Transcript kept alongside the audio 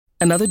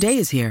Another day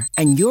is here,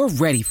 and you're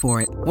ready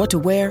for it. What to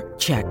wear?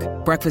 Check.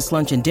 Breakfast,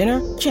 lunch, and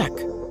dinner? Check.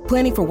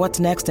 Planning for what's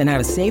next and how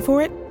to save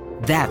for it?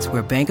 That's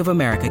where Bank of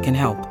America can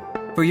help.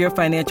 For your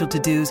financial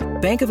to-dos,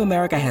 Bank of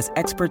America has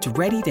experts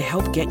ready to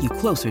help get you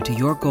closer to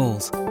your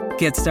goals.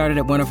 Get started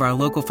at one of our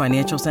local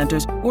financial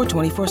centers or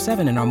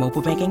 24/7 in our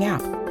mobile banking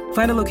app.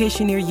 Find a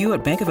location near you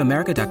at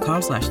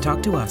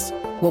bankofamerica.com/talktous.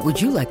 What would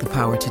you like the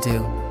power to do?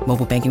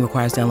 Mobile banking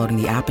requires downloading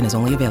the app and is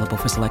only available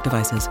for select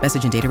devices.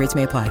 Message and data rates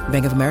may apply.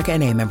 Bank of America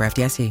N.A., member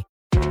FDIC.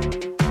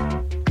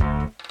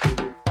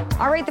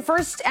 All right, the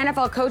first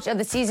NFL coach of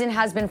the season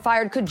has been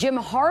fired. Could Jim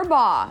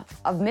Harbaugh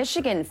of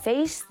Michigan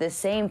face the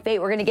same fate?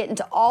 We're going to get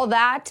into all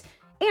that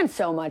and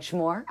so much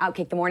more.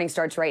 Outkick the Morning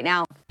starts right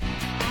now.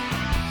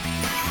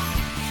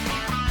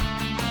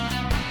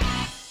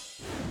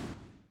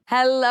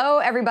 Hello,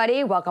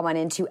 everybody. Welcome on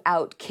into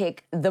Outkick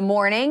the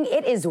Morning.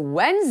 It is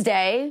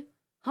Wednesday.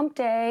 Hump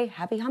day.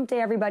 Happy hump day,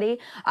 everybody.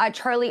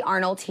 Charlie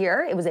Arnold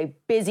here. It was a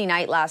busy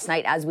night last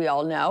night, as we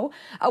all know,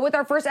 with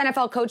our first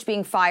NFL coach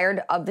being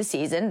fired of the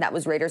season. That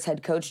was Raiders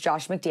head coach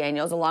Josh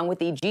McDaniels, along with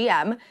the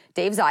GM,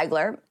 Dave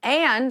Ziegler.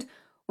 And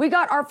we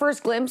got our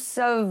first glimpse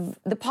of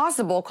the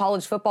possible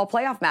college football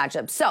playoff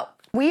matchup. So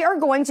we are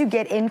going to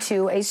get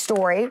into a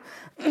story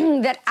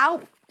that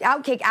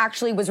Outkick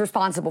actually was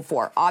responsible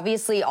for.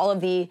 Obviously, all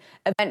of the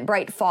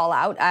Eventbrite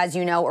fallout. As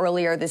you know,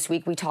 earlier this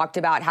week, we talked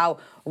about how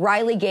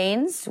Riley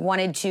Gaines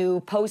wanted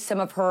to post some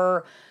of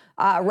her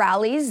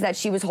rallies that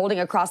she was holding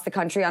across the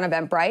country on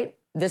Eventbrite.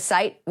 The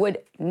site would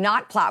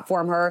not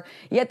platform her,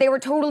 yet they were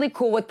totally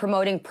cool with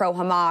promoting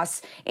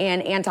pro-Hamas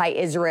and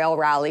anti-Israel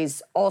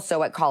rallies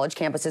also at college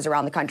campuses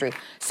around the country.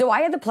 So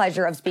I had the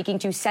pleasure of speaking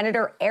to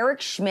Senator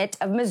Eric Schmitt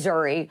of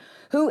Missouri,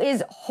 who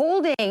is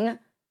holding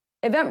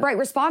Eventbrite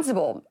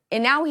responsible,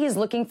 and now he is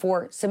looking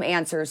for some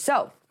answers.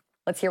 So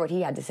let's hear what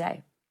he had to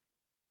say.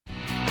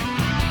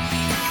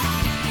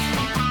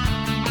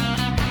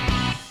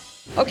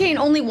 Okay, and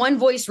only one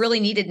voice really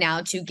needed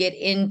now to get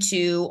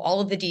into all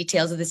of the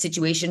details of the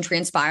situation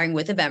transpiring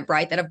with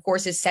Eventbrite. That, of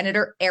course, is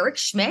Senator Eric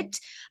Schmitt.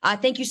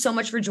 Thank you so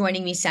much for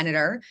joining me,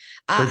 Senator.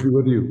 Thank you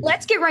with you.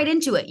 Let's get right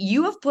into it.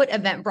 You have put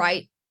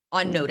Eventbrite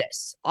on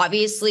notice.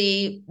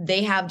 Obviously,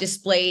 they have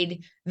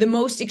displayed the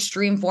most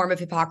extreme form of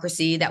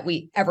hypocrisy that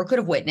we ever could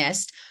have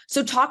witnessed.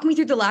 So talk me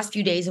through the last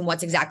few days and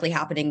what's exactly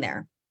happening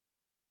there.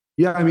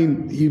 Yeah, I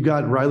mean, you've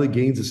got Riley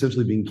Gaines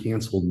essentially being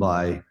canceled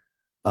by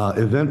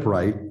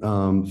Eventbrite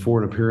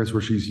for an appearance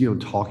where she's,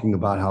 talking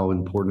about how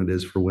important it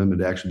is for women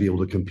to actually be able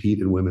to compete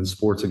in women's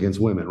sports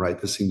against women,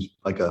 right? This seems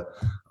like a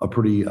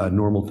pretty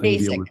normal thing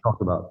to be able to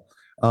talk about.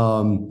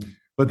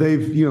 But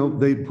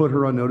they put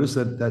her on notice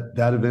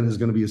that event is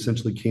going to be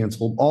essentially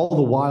canceled. All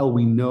the while,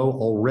 we know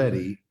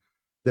already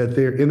that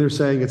they're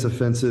saying it's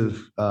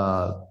offensive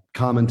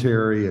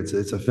commentary, it's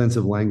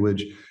offensive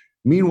language.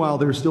 Meanwhile,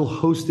 they're still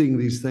hosting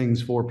these things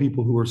for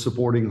people who are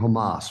supporting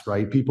Hamas,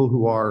 right? People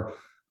who are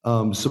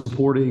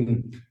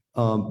supporting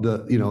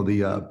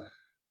the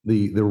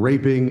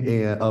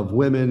raping of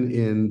women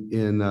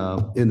in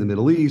the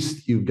Middle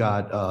East. You've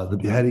got the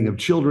beheading of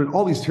children,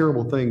 all these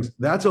terrible things.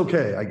 That's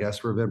okay, I guess,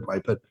 for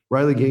Eventbrite. But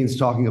Riley Gaines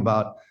talking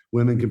about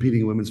women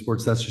competing in women's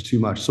sports, that's just too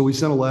much. So we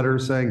sent a letter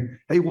saying,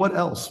 hey, what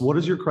else? What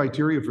is your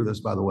criteria for this,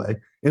 by the way?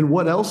 And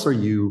what else are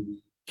you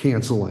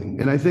canceling?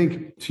 And I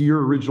think to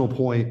your original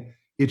point,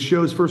 it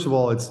shows, first of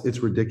all, it's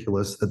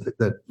ridiculous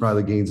that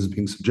Riley Gaines is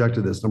being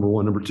subjected to this, number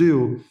one. Number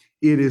two,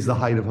 it is the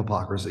height of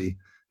hypocrisy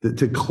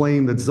to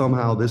claim that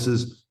somehow this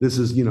is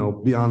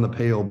beyond the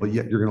pale, but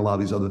yet you're going to allow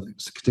these other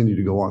things to continue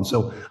to go on.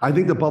 So I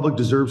think the public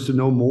deserves to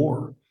know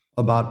more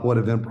about what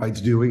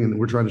Eventbrite's doing, and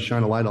we're trying to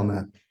shine a light on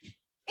that.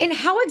 And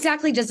how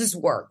exactly does this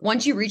work?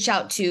 Once you reach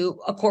out to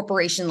a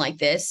corporation like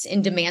this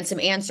and demand some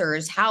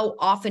answers, how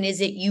often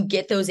is it you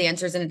get those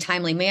answers in a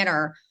timely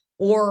manner,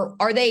 or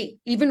are they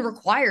even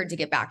required to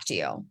get back to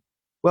you?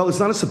 Well, it's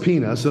not a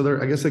subpoena,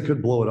 so I guess they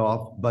could blow it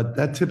off, but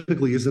that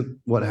typically isn't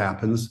what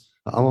happens.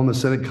 I'm on the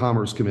Senate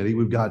Commerce Committee.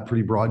 We've got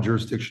pretty broad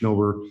jurisdiction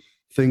over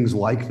things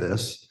like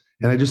this.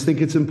 And I just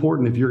think it's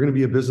important, if you're going to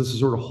be a business that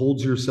sort of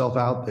holds yourself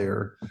out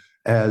there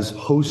as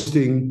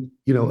hosting,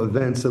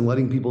 events and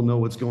letting people know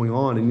what's going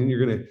on, and then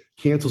you're going to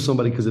cancel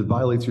somebody because it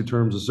violates your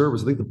terms of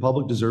service. I think the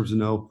public deserves to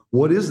know,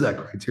 what is that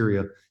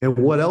criteria and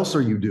what else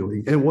are you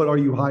doing and what are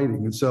you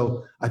hiding? And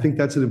so I think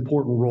that's an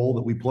important role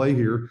that we play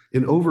here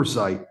in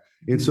oversight.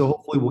 And so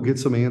hopefully we'll get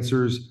some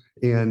answers.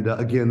 And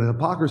again, the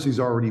hypocrisy's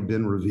already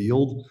been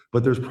revealed,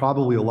 but there's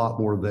probably a lot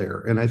more there.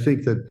 And I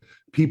think that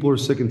people are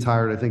sick and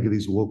tired, I think, of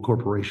these woke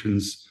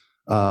corporations,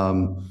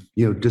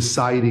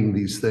 deciding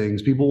these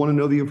things. People want to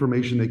know the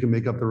information, they can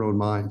make up their own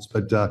minds.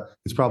 But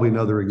it's probably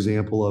another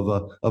example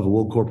of a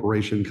woke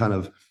corporation kind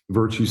of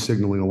virtue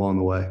signaling along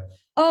the way.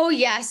 Oh,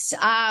 yes.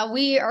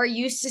 We are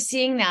used to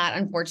seeing that,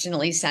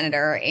 unfortunately,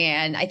 Senator.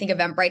 And I think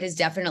Eventbrite has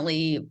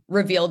definitely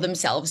revealed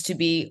themselves to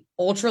be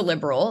ultra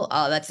liberal.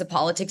 That's the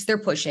politics they're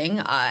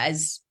pushing,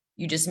 as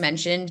you just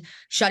mentioned,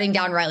 shutting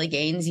down Riley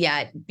Gaines,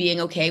 yet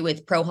being okay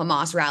with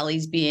pro-Hamas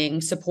rallies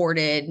being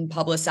supported and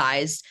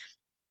publicized.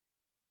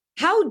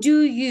 How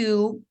do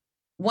you,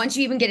 once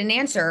you even get an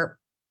answer,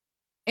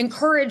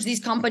 encourage these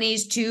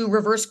companies to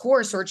reverse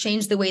course or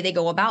change the way they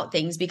go about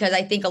things, because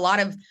I think a lot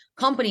of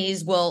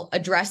companies will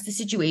address the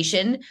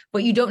situation,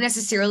 but you don't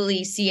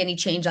necessarily see any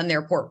change on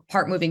their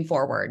part moving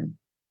forward.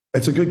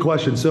 It's a good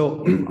question.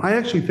 So I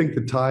actually think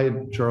the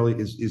tide, Charlie,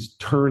 is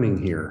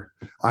turning here.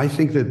 I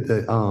think that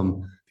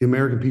the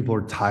American people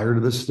are tired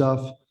of this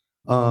stuff.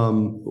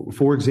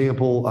 For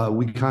example,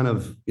 we kind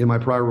of, in my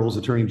prior role as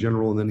Attorney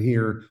General and then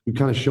here, we've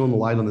kind of shown the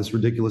light on this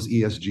ridiculous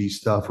ESG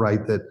stuff,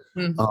 right? That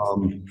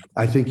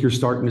I think you're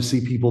starting to see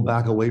people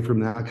back away from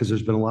that because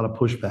there's been a lot of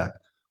pushback.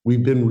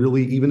 We've been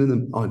really, even in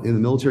the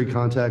military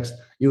context,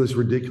 this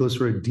ridiculous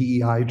sort of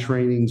DEI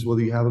trainings,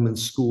 whether you have them in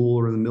school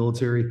or in the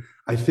military.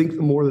 I think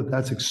the more that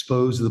that's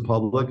exposed to the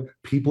public,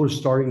 people are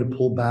starting to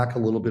pull back a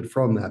little bit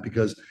from that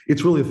because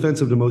it's really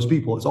offensive to most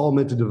people. It's all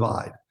meant to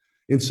divide.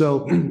 And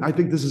so I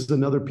think this is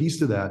another piece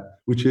to that,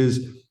 which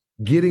is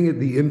getting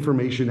the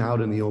information out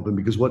in the open,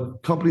 because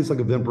what companies like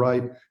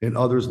Eventbrite and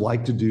others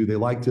like to do, they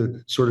like to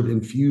sort of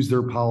infuse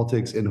their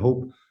politics and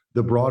hope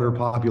the broader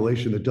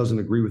population that doesn't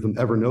agree with them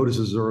ever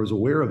notices or is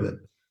aware of it.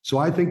 So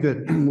I think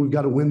that we've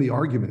got to win the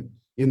argument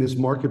in this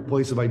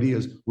marketplace of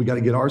ideas. We got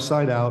to get our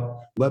side out,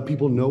 let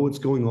people know what's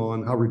going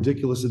on, how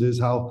ridiculous it is,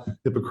 how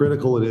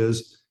hypocritical it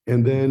is.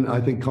 And then I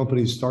think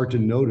companies start to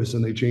notice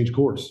and they change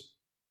course.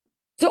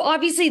 So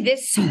obviously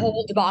this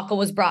whole debacle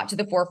was brought to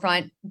the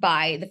forefront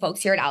by the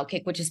folks here at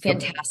Outkick, which is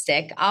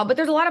fantastic. But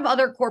there's a lot of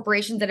other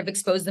corporations that have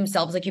exposed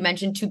themselves, like you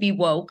mentioned, to be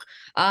woke,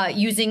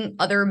 using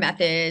other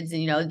methods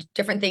and,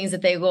 different things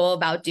that they go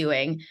about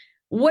doing.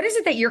 What is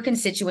it that your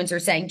constituents are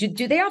saying?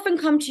 Do they often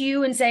come to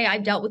you and say,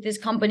 I've dealt with this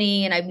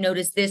company and I've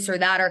noticed this or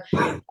that? Or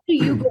how do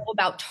you go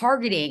about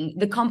targeting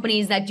the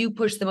companies that do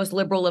push the most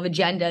liberal of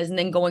agendas and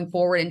then going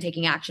forward and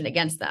taking action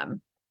against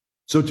them?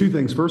 So two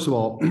things. First of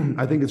all,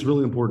 I think it's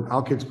really important.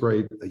 Outkick's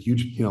great. A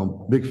huge,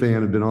 big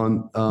fan. Have been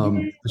on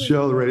the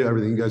show, the radio,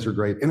 everything. You guys are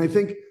great. And I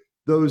think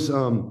those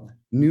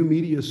new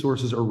media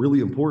sources are really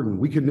important.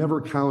 We could never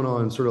count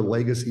on sort of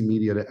legacy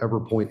media to ever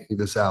point any of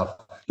this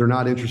out. They're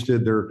not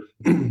interested.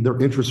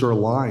 Their interests are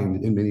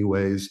aligned in many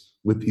ways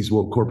with these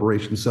woke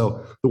corporations.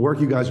 So the work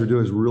you guys are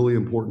doing is really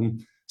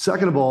important.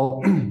 Second of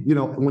all,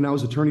 when I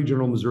was Attorney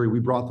General of Missouri, we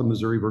brought the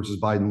Missouri versus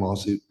Biden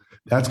lawsuit.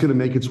 That's going to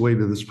make its way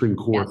to the Supreme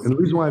Court. Yes. And the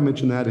reason why I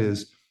mention that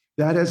is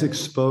that has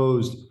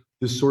exposed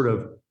this sort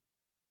of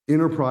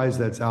enterprise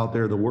that's out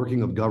there, the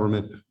working of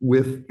government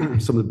with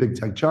some of the big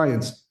tech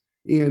giants.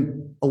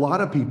 And a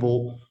lot of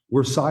people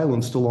were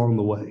silenced along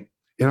the way.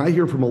 And I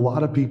hear from a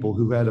lot of people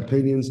who had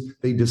opinions,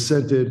 they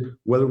dissented,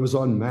 whether it was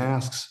on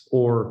masks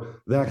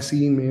or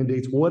vaccine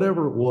mandates,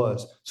 whatever it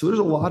was. So there's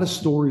a lot of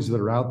stories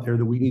that are out there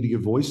that we need to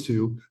give voice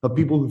to, of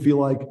people who feel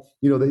like,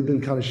 they've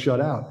been kind of shut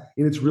out.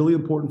 And it's really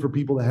important for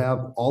people to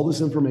have all this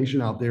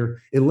information out there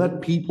and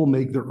let people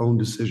make their own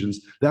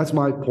decisions. That's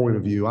my point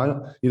of view.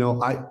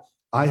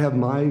 I have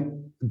my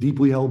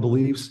deeply held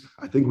beliefs.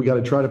 I think we got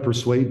to try to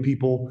persuade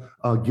people,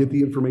 get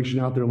the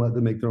information out there and let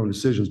them make their own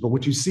decisions. But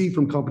what you see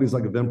from companies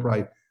like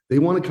Eventbrite, they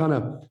want to kind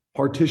of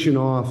partition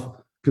off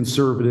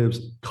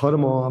conservatives, cut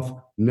them off,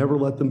 never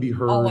let them be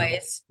heard.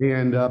 Always.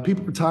 And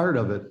people are tired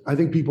of it. I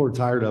think people are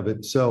tired of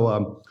it.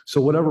 So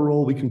whatever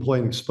role we can play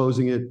in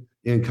exposing it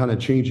and kind of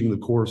changing the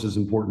course is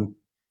important.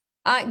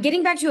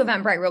 Getting back to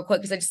Eventbrite real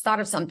quick, because I just thought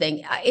of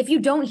something. If you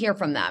don't hear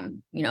from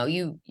them,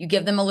 you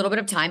give them a little bit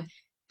of time.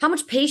 How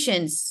much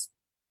patience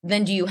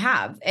then do you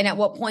have? And at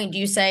what point do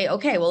you say,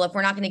 okay, well, if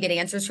we're not going to get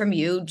answers from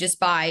you just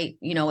by,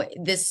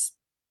 this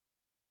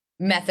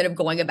method of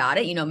going about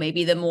it,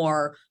 maybe the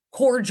more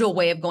cordial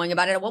way of going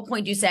about it, at what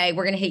point do you say,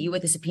 we're going to hit you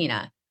with a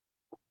subpoena?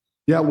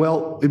 Yeah,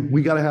 well,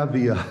 we got to have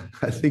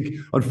I think,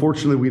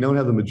 unfortunately, we don't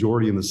have the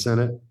majority in the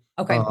Senate.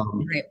 Okay.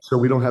 Great. So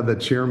we don't have the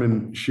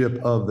chairmanship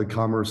of the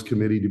Commerce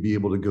Committee to be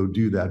able to go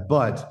do that.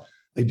 But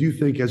I do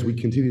think as we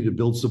continue to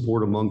build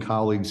support among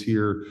colleagues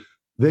here,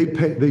 they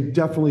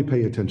definitely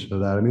pay attention to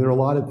that. I mean, there are a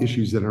lot of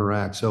issues that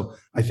interact. So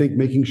I think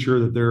making sure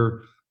that they're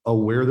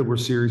aware that we're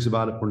serious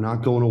about it, we're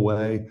not going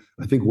away.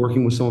 I think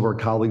working with some of our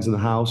colleagues in the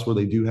House where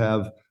they do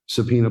have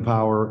subpoena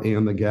power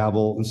and the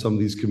gavel in some of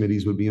these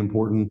committees would be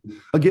important.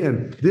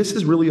 Again, this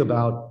is really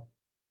about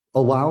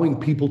allowing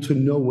people to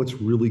know what's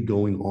really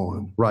going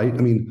on, right? I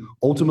mean,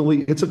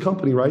 ultimately, it's a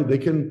company, right? They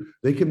can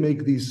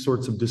make these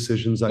sorts of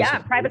decisions. Yeah,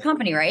 private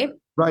company, right?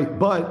 Right.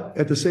 But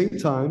at the same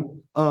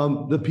time,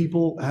 the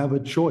people have a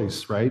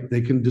choice, right?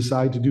 They can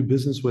decide to do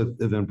business with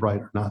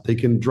Eventbrite or not. They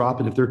can drop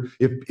it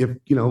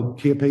if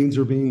campaigns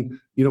are being,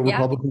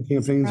 Republican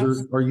campaigns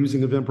are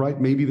using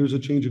Eventbrite. Maybe there's a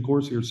change of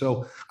course here.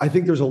 So I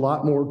think there's a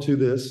lot more to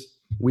this.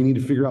 We need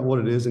to figure out what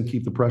it is and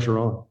keep the pressure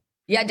on.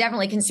 Yeah,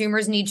 definitely.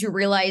 Consumers need to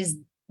realize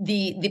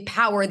the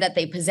power that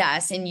they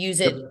possess and use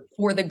it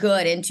for the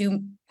good and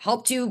to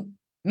help to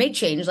make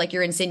change like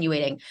you're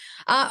insinuating.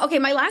 Okay,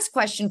 my last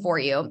question for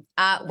you.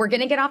 We're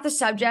going to get off the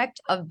subject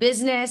of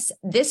business.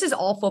 This is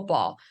all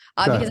football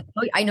because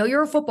I know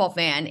you're a football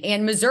fan,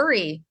 and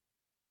Missouri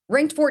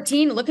ranked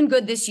 14, looking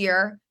good this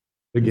year.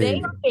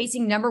 They are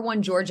facing number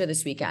 1 Georgia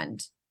this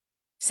weekend.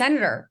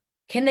 Senator,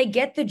 can they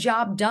get the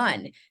job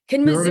done?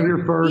 Can Missouri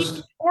be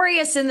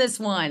victorious in this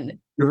one?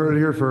 You heard it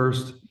here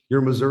first. your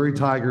Missouri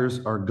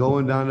Tigers are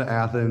going down to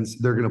Athens.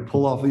 They're going to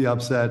pull off the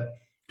upset.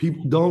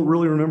 People don't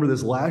really remember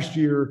this. Last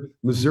year,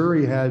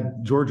 Missouri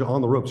had Georgia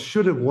on the ropes,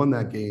 should have won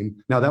that game.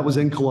 Now, that was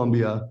in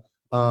Columbia.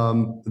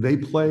 They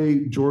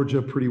play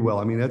Georgia pretty well.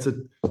 I mean, that's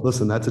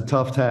a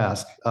tough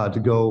task to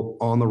go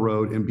on the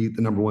road and beat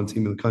the number one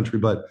team in the country.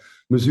 But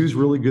Mizzou's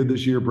really good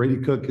this year. Brady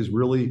Cook is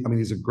really, I mean,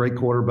 he's a great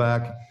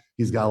quarterback.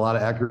 He's got a lot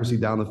of accuracy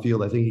down the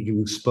field. I think he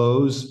can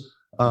expose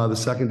the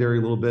secondary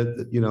a little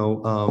bit,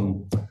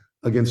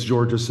 against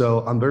Georgia.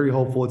 So I'm very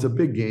hopeful. It's a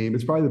big game.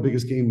 It's probably the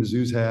biggest game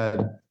Mizzou's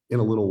had in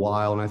a little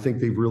while. And I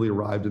think they've really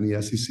arrived in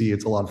the SEC.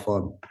 It's a lot of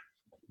fun.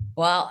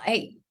 Well,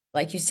 hey,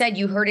 like you said,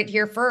 you heard it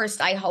here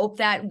first. I hope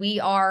that we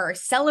are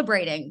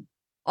celebrating,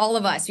 all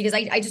of us, because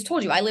I just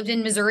told you, I lived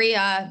in Missouri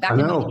back in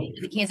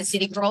the Kansas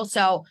City girl.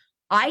 So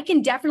I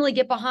can definitely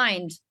get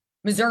behind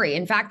Missouri.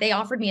 In fact, they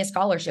offered me a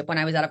scholarship when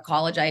I was out of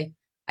college. I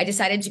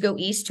decided to go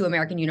east to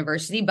American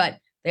University, but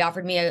they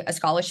offered me a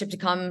scholarship to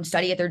come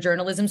study at their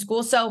journalism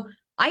school. So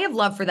I have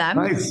love for them.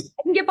 Nice.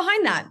 I can get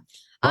behind that.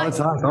 Oh, that's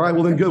nice. All right.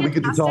 Well, then good. We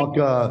get to talk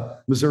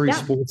Missouri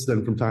sports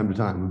then from time to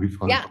time. It'll be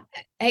fun. Yeah.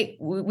 Hey,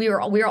 we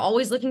are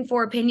always looking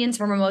for opinions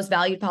from our most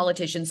valued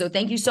politicians. So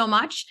thank you so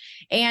much.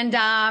 And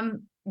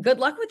good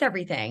luck with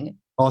everything.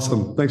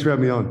 Awesome. Thanks for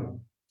having me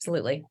on.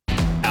 Absolutely.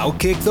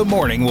 Outkick the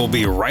Morning will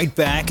be right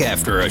back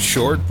after a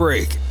short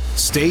break.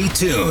 Stay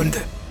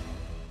tuned.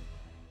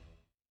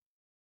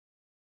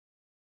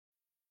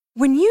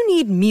 When you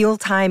need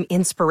mealtime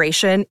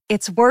inspiration,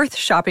 it's worth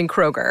shopping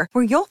Kroger,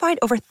 where you'll find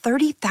over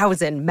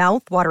 30,000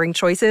 mouth-watering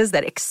choices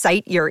that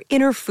excite your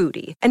inner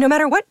foodie. And no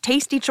matter what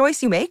tasty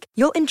choice you make,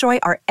 you'll enjoy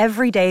our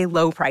everyday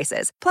low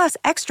prices, plus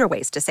extra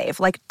ways to save,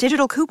 like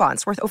digital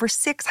coupons worth over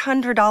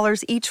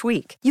 $600 each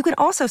week. You can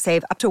also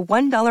save up to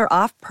 $1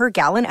 off per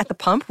gallon at the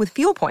pump with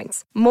fuel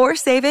points. More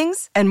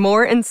savings and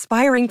more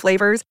inspiring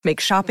flavors make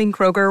shopping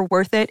Kroger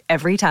worth it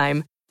every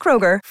time.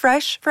 Kroger,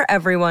 fresh for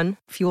everyone.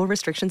 Fuel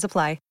restrictions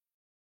apply.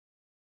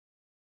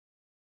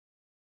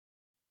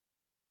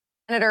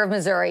 Senator of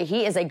Missouri,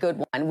 he is a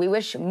good one. We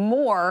wish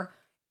more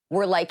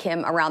were like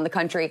him around the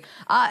country.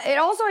 I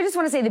just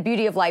want to say the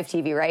beauty of live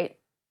TV, right?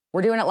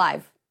 We're doing it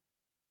live.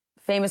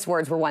 Famous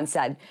words were once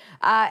said.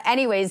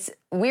 Anyways,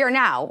 we are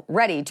now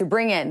ready to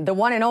bring in the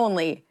one and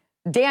only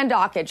Dan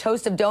Dakich,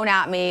 host of Don't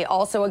At Me,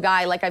 also a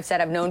guy, like I've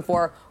said, I've known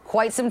for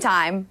quite some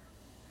time.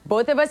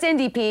 Both of us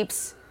indie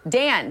peeps.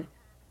 Dan.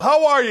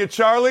 How are you,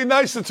 Charlie?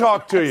 Nice to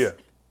talk to you.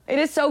 It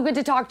is so good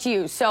to talk to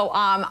you. So,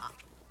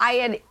 I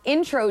had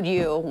introed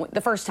you the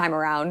first time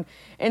around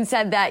and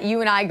said that you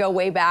and I go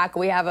way back.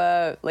 We have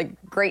a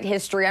great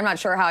history. I'm not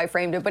sure how I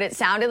framed it, but it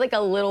sounded like a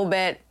little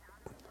bit,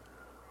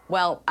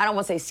 well, I don't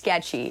want to say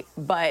sketchy,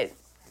 but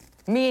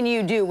me and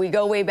you do. We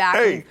go way back.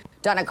 Hey.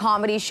 We've done a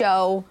comedy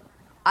show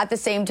at the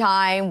same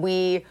time.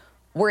 We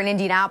were in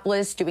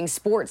Indianapolis doing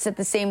sports at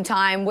the same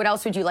time. What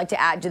else would you like to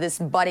add to this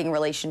budding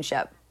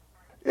relationship?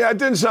 Yeah, it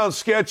didn't sound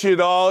sketchy at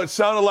all. It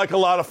sounded like a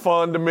lot of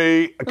fun to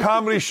me. A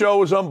comedy show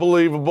was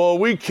unbelievable.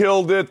 We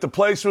killed it. The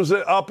place was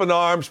up in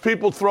arms.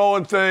 People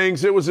throwing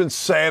things. It was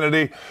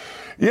insanity.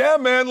 Yeah,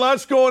 man,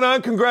 lots going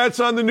on.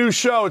 Congrats on the new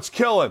show. It's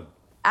killing.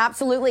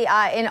 Absolutely.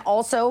 And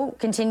also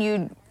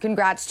continued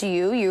congrats to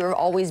you. You've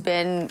always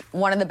been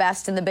one of the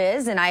best in the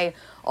biz, and I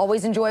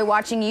always enjoy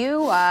watching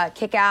you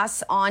kick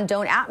ass on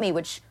Don't At Me,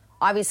 which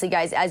obviously,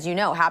 guys, as you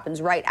know, happens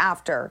right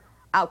after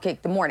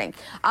Outkick the Morning.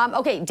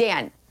 Okay,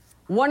 Dan.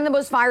 One of the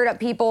most fired up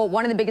people,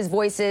 one of the biggest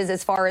voices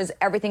as far as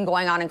everything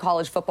going on in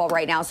college football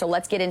right now. So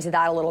let's get into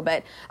that a little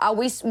bit.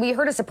 We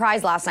heard a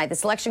surprise last night. The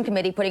selection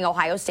committee putting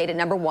Ohio State at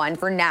number 1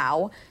 for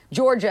now,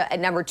 Georgia at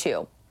number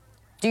 2.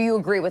 Do you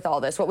agree with all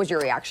this? What was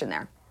your reaction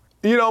there?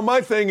 You know, my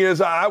thing is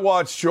I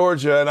watch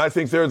Georgia, and I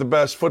think they're the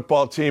best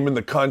football team in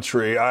the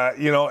country.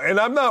 And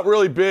I'm not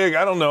really big.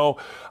 I'm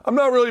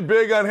not really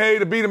big on, hey,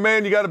 to beat a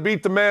man, you got to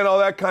beat the man, all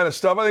that kind of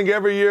stuff. I think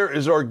every year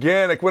is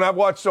organic. When I've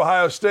watched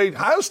Ohio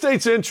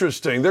State's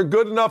interesting. They're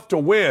good enough to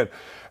win.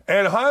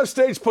 And Ohio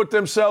State's put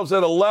themselves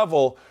at a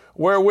level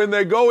where when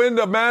they go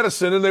into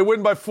Madison and they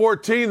win by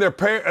 14, their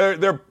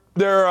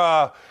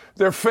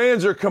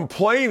fans are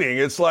complaining.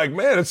 It's like,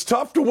 man, it's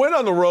tough to win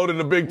on the road in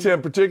the Big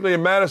Ten, particularly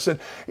in Madison.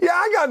 Yeah,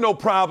 I got no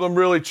problem,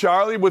 really,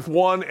 Charlie, with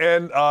 1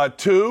 and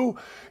 2.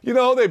 You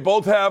know, they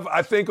both have,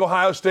 I think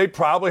Ohio State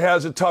probably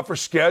has a tougher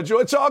schedule.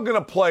 It's all going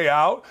to play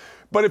out.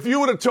 But if you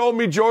would have told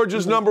me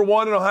Georgia's number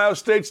 1 and Ohio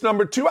State's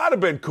number 2, I'd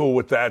have been cool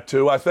with that,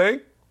 too, I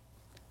think.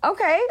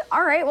 Okay.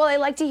 All right. Well, I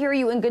like to hear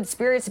you in good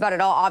spirits about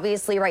it all.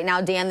 Obviously, right now,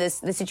 Dan, the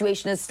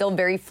situation is still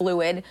very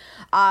fluid.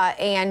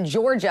 And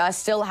Georgia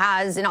still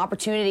has an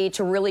opportunity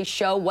to really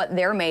show what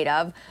they're made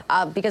of.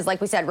 Because, like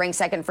we said, ranked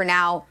second for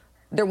now.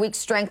 Their weak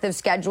strength of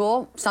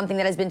schedule, something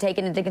that has been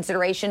taken into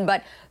consideration.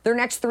 But their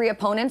next 3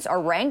 opponents are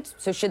ranked.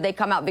 So should they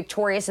come out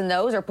victorious in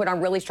those or put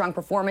on really strong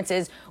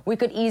performances, we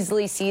could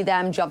easily see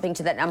them jumping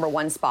to that number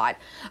 1 spot.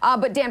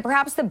 But, Dan,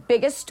 perhaps the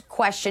biggest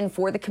question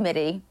for the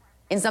committee,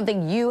 and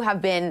something you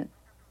have been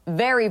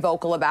very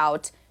vocal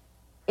about,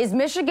 is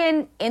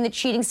Michigan, in the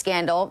cheating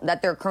scandal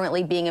that they're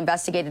currently being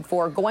investigated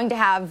for, going to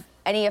have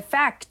any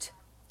effect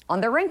on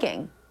their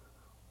ranking?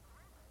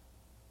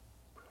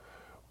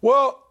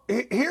 Well,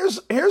 here's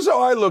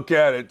how I look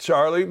at it,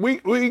 Charlie.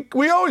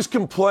 We always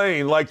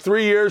complain like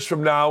 3 years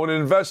from now when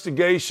an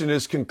investigation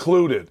is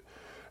concluded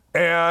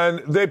and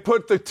they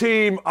put the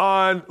team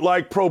on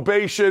like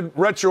probation,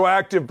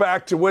 retroactive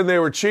back to when they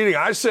were cheating.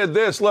 I said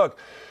this, look,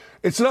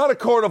 it's not a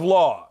court of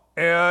law.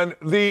 And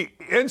the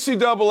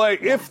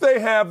NCAA, if they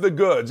have the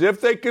goods, if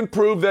they can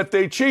prove that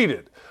they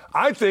cheated,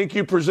 I think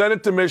you present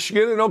it to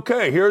Michigan and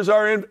okay, here's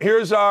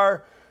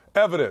our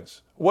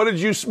evidence.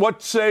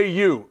 What say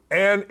you?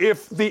 And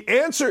if the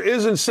answer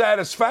isn't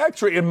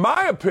satisfactory, in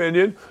my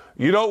opinion,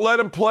 you don't let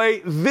them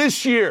play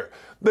this year.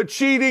 The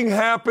cheating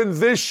happened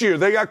this year.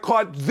 They got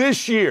caught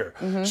this year.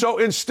 Mm-hmm. So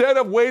instead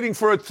of waiting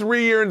for a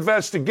 3-year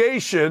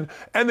investigation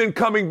and then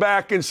coming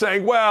back and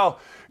saying, well,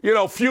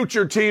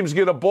 future teams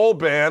get a bowl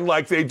ban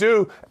like they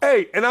do.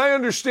 Hey, and I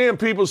understand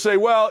people say,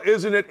 well,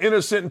 isn't it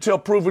innocent until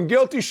proven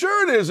guilty?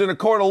 Sure it is in a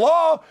court of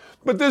law,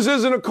 but this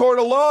isn't a court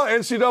of law.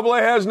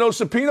 NCAA has no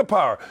subpoena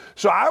power.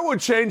 So I would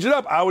change it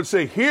up. I would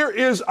say, here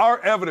is our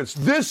evidence.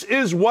 This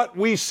is what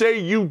we say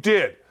you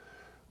did.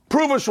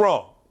 Prove us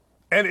wrong.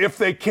 And if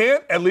they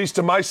can't, at least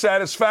to my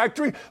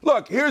satisfactory,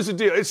 look, here's the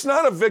deal. It's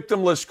not a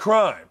victimless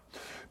crime.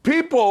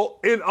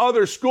 People in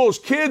other schools,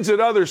 kids at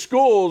other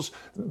schools,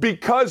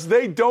 because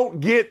they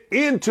don't get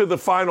into the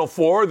Final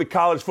Four, the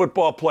college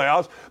football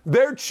playoffs,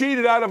 they're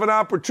cheated out of an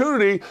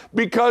opportunity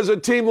because a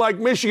team like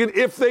Michigan,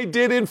 if they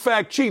did in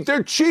fact cheat,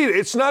 they're cheated.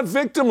 It's not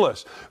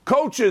victimless.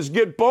 Coaches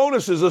get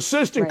bonuses,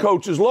 assistant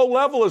coaches,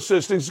 low-level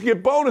assistants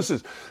get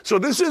bonuses. So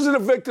this isn't a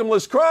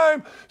victimless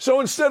crime. So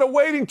instead of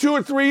waiting 2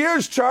 or 3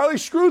 years, Charlie,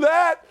 screw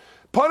that.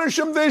 Punish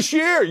them this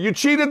year. You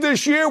cheated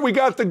this year. We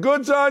got the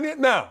goods on you.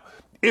 Now,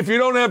 if you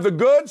don't have the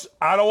goods,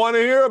 I don't want to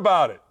hear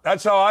about it.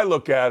 That's how I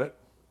look at it.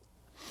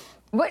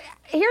 But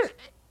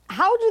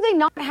how do they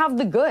not have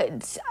the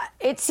goods?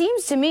 It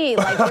seems to me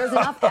like there's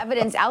enough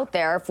evidence out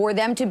there for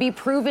them to be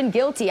proven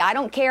guilty. I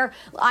don't care.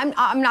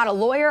 I'm not a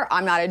lawyer.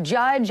 I'm not a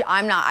judge.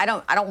 I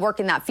don't work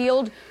in that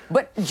field.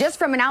 But just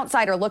from an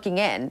outsider looking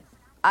in,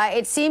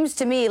 it seems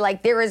to me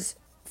like there is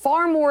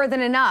far more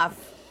than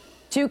enough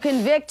to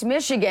convict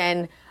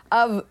Michigan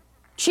of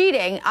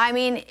cheating. I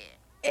mean,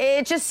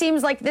 it just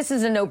seems like this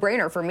is a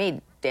no-brainer for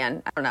me,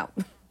 Dan. I don't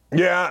know.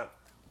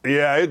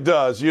 Yeah, it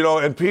does.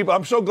 And people,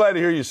 I'm so glad to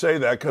hear you say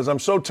that because I'm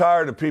so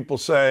tired of people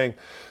saying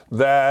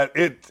that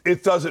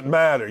it doesn't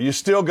matter. You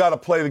still got to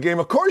play the game.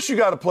 Of course you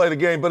got to play the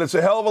game, but it's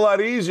a hell of a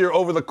lot easier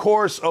over the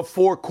course of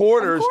 4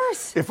 quarters. Of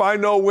course. If I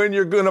know when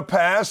you're going to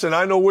pass and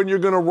I know when you're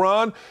going to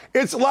run,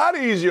 it's a lot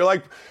easier.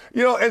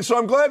 And so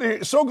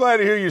I'm so glad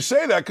to hear you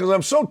say that because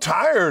I'm so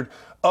tired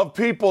of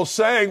people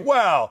saying,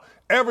 well,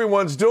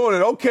 everyone's doing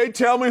it. Okay,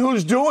 tell me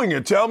who's doing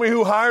it. Tell me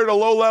who hired a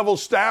low-level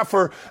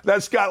staffer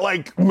that's got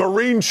like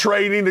Marine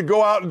training to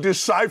go out and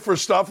decipher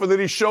stuff, and then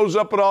he shows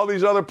up at all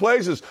these other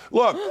places.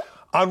 Look,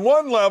 on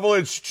one level,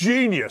 it's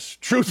genius.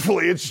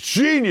 Truthfully, it's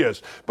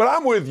genius. But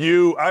I'm with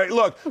you.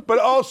 But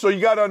also you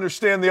got to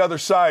understand the other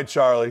side,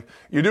 Charlie.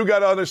 You do got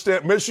to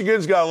understand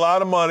Michigan's got a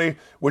lot of money,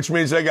 which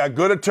means they got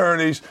good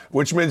attorneys,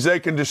 which means they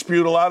can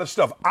dispute a lot of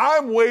stuff.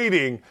 I'm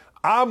waiting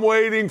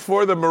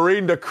for the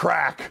Marine to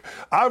crack.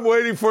 I'm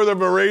waiting for the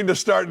Marine to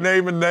start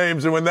naming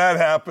names. And when that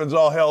happens,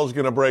 all hell's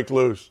going to break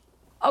loose.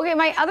 Okay,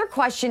 my other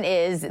question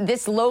is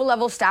this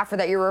low-level staffer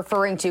that you're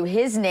referring to,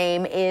 his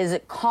name is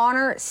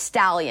Connor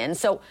Stallion.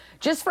 So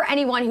just for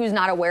anyone who's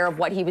not aware of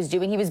what he was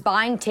doing, he was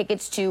buying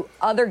tickets to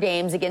other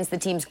games against the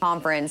team's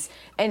conference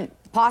and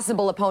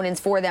possible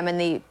opponents for them in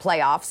the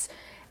playoffs.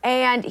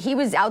 And he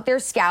was out there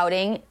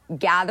scouting,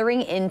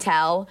 gathering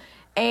intel.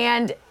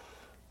 And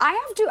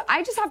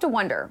I just have to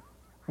wonder,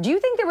 do you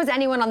think there was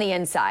anyone on the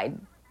inside,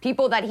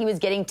 people that he was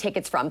getting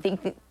tickets from,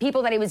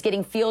 people that he was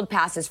getting field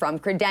passes from,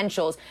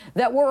 credentials,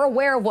 that were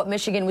aware of what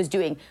Michigan was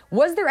doing?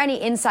 Was there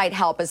any inside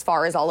help as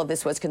far as all of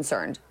this was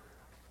concerned?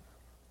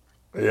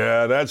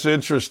 Yeah, that's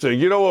interesting.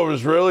 You know what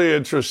was really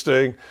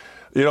interesting?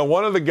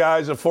 One of the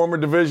guys, a former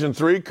Division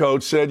III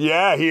coach, said,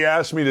 yeah, he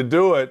asked me to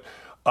do it.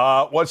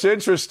 What's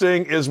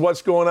interesting is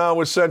what's going on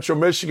with Central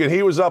Michigan.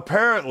 He was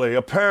apparently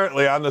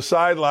on the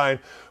sideline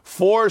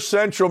for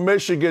Central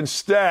Michigan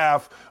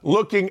staff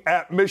looking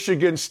at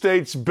Michigan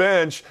State's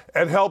bench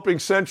and helping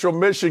Central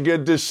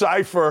Michigan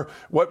decipher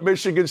what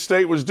Michigan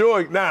State was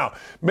doing. Now,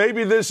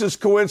 maybe this is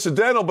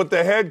coincidental, but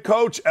the head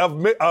coach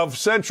of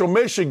Central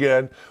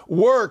Michigan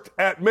worked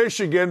at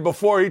Michigan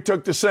before he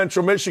took the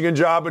Central Michigan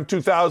job in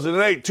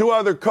 2008. 2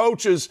 other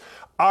coaches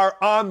are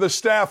on the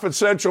staff at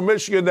Central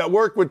Michigan that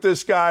work with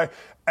this guy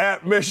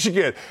at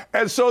Michigan.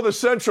 And so the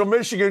Central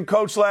Michigan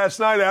coach last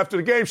night after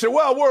the game said,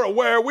 well, we're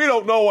aware. We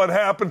don't know what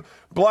happened.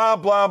 Blah,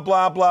 blah,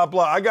 blah, blah,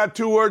 blah. I got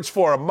 2 words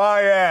for him.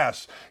 My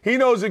ass. He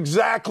knows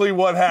exactly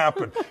what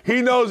happened.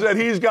 He knows that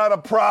he's got a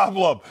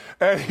problem.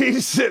 And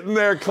he's sitting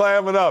there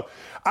clamming up.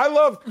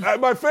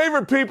 My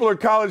favorite people are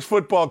college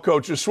football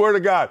coaches, swear to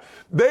God.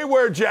 They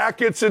wear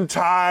jackets and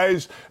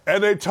ties,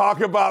 and they talk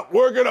about,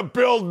 we're going to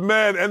build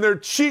men, and they're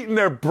cheating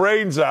their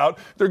brains out.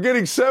 They're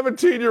getting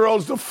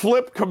 17-year-olds to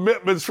flip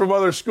commitments from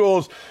other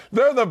schools.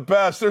 They're the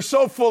best. They're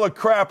so full of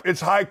crap.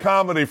 It's high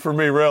comedy for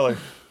me, really.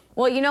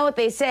 Well, you know what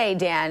they say,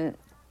 Dan.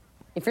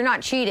 If you're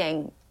not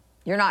cheating,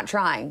 You're not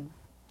trying.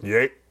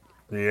 You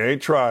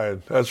ain't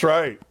trying. That's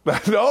right.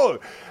 No.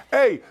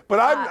 Hey, but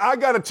I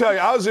got to tell you,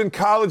 I was in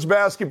college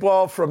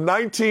basketball from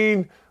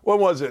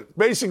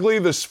basically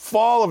the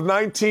fall of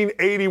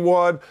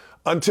 1981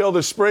 until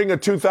the spring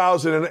of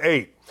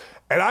 2008.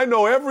 And I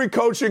know every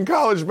coach in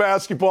college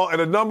basketball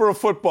and a number of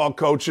football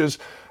coaches,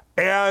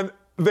 and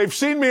they've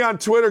seen me on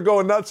Twitter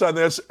going nuts on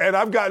this, and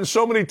I've gotten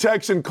so many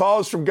texts and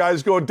calls from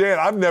guys going, Dan,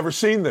 I've never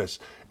seen this.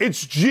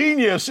 It's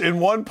genius in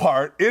one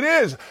part. It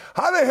is.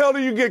 How the hell do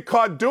you get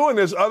caught doing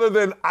this other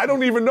than I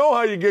don't even know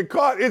how you get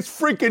caught? It's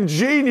freaking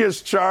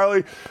genius,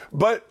 Charlie.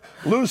 But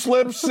loose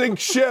lips sink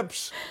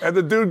ships, and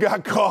the dude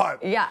got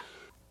caught. Yeah.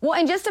 Well,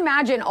 and just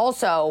imagine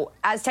also,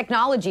 as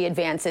technology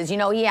advances,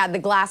 he had the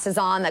glasses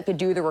on that could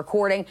do the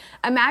recording.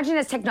 Imagine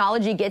as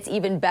technology gets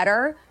even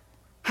better,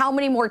 how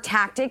many more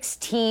tactics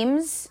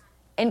teams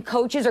and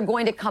coaches are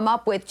going to come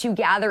up with to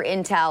gather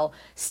intel,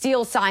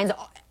 steal signs,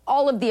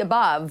 all of the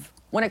above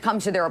when it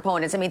comes to their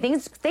opponents. I mean,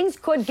 things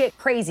could get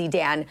crazy,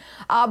 Dan.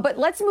 But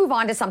let's move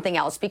on to something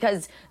else,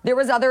 because there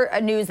was other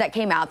news that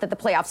came out that the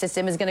playoff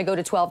system is going to go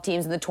to 12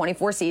 teams in the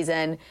 24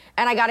 season.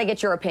 And I got to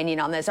get your opinion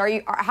on this.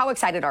 How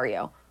excited are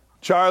you?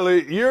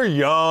 Charlie, you're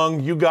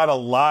young. You got a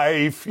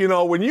life.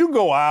 When you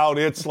go out,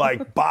 it's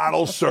like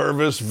bottle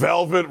service,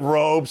 velvet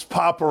ropes,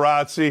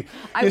 paparazzi.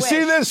 You see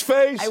this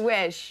face? I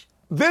wish.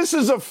 This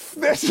is a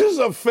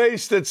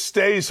face that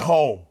stays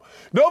home.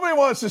 Nobody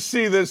wants to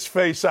see this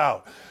face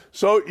out.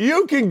 So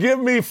you can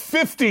give me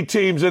 50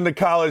 teams in the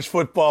college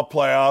football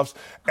playoffs,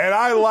 and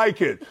I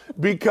like it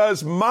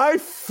because my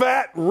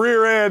fat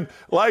rear end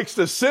likes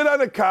to sit on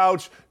the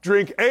couch,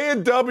 drink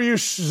A&W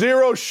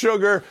zero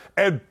sugar,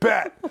 and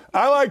bet.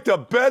 I like to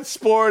bet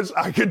sports.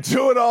 I could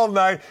do it all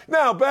night.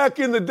 Now, back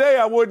in the day,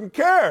 I wouldn't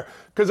care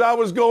because I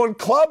was going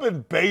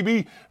clubbing,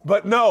 baby.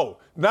 But no,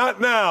 not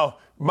now.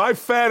 My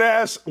fat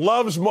ass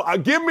loves more.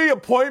 Give me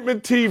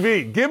appointment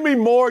TV. Give me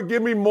more,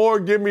 give me more,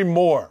 give me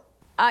more.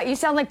 You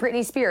sound like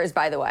Britney Spears,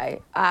 by the way.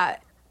 I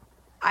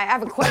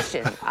have a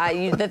question.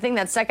 The thing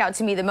that stuck out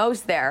to me the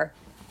most there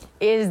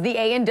is the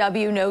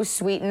A&W no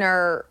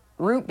sweetener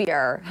root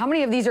beer. How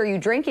many of these are you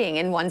drinking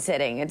in one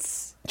sitting?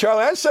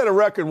 Charlie, I set a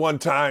record one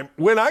time.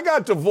 When I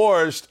got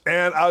divorced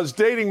and I was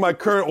dating my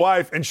current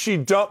wife and she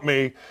dumped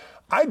me,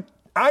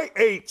 I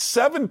ate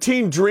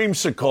 17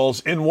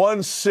 Dreamsicles in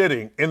one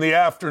sitting in the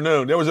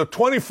afternoon. There was a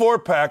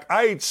 24-pack.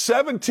 I ate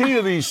 17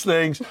 of these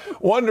things,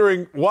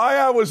 wondering why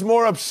I was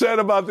more upset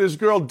about this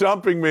girl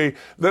dumping me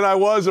than I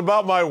was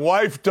about my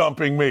wife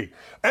dumping me.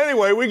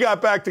 Anyway, we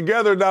got back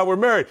together. Now we're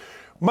married.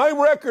 My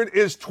record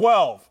is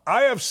 12.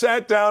 I have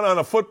sat down on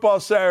a football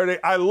Saturday.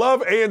 I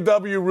love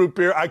A&W root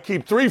beer. I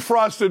keep 3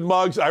 frosted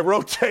mugs. I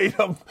rotate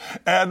them,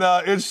 and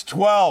it's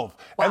 12.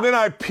 Wow. And then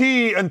I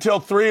pee until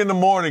 3 in the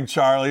morning,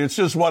 Charlie. It's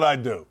just what I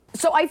do.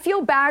 So I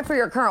feel bad for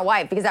your current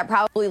wife because that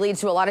probably leads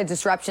to a lot of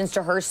disruptions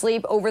to her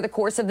sleep over the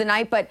course of the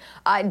night. But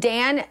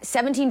Dan,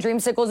 17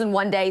 Dreamsicles in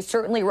one day,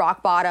 certainly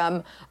rock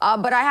bottom.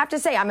 But I have to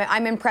say,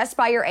 I'm impressed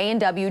by your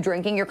A&W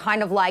drinking. You're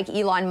kind of like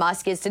Elon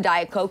Musk is to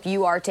Diet Coke.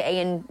 You are to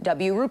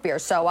A&W root beer.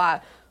 So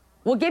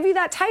we'll give you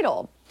that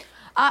title.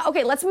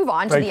 Okay, let's move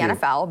on to the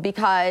NFL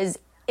because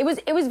it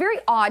was very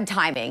odd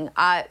timing.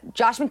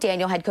 Josh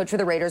McDaniel, head coach for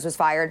the Raiders, was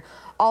fired.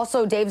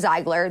 Also, Dave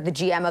Ziegler, the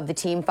GM of the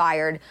team,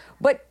 fired.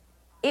 But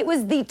it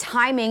was the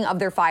timing of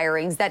their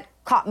firings that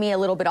caught me a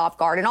little bit off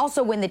guard. And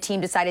also when the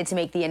team decided to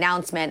make the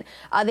announcement,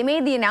 they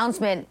made the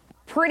announcement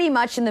pretty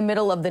much in the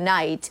middle of the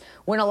night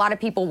when a lot of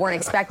people weren't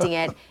expecting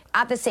it.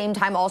 At the same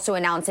time, also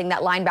announcing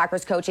that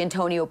linebackers coach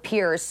Antonio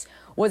Pierce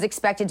was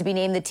expected to be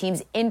named the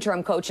team's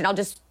interim coach. And I'll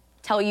just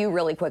tell you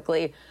really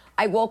quickly,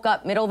 I woke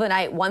up middle of the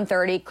night,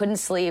 1:30, couldn't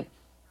sleep.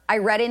 I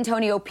read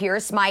Antonio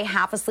Pierce. My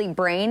half-asleep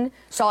brain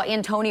saw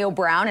Antonio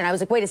Brown, and I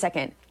was like, wait a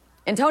second.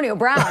 Antonio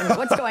Brown,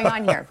 what's going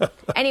on here?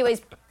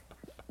 Anyways,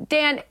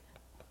 Dan,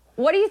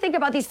 what do you think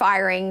about these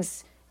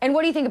firings, and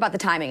what do you think about the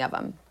timing of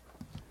them?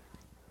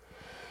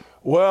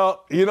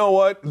 Well, you know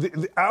what?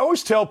 I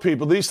always tell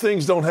people these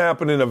things don't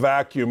happen in a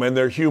vacuum, and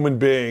they're human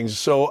beings.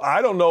 So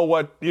I don't know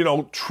what,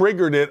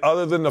 triggered it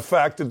other than the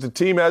fact that the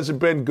team hasn't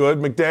been good.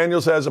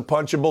 McDaniels has a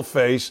punchable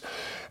face.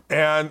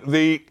 And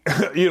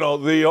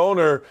the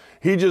owner,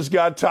 he just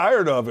got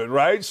tired of it,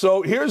 right?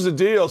 So here's the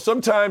deal.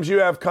 Sometimes you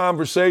have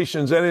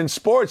conversations, and in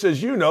sports,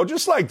 as you know,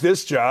 just like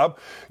this job,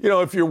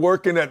 if you're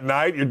working at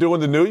night, you're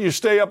doing the news, you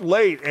stay up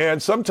late.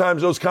 And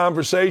sometimes those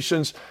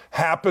conversations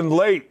happen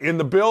late in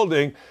the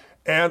building.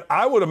 And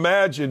I would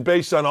imagine,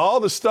 based on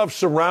all the stuff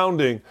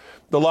surrounding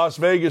the Las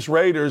Vegas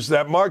Raiders,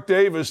 that Mark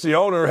Davis, the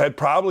owner, had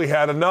probably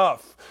had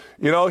enough.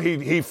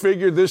 He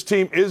figured this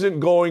team isn't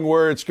going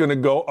where it's going to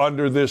go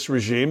under this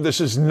regime. This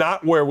is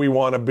not where we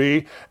want to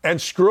be.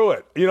 And screw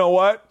it. You know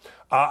what?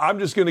 I'm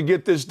just going to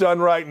get this done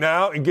right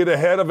now and get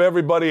ahead of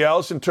everybody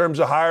else in terms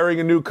of hiring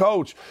a new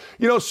coach.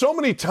 So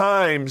many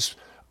times,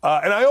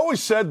 and I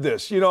always said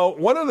this,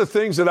 one of the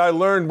things that I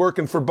learned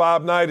working for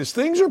Bob Knight is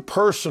things are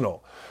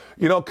personal.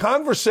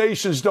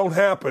 Conversations don't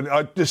happen.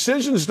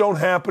 Decisions don't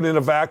happen in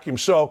a vacuum.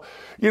 So,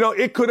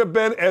 it could have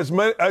been as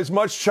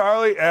much,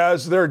 Charlie,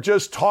 as they're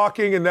just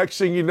talking, and next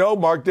thing you know,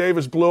 Mark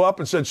Davis blew up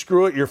and said,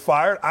 screw it, you're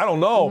fired. I don't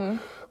know. Mm-hmm.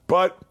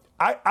 But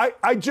I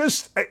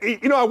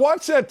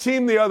watched that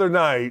team the other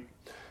night.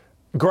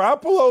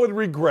 Garoppolo had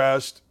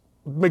regressed.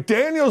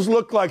 McDaniels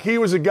looked like he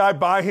was a guy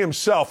by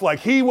himself, like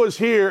he was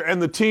here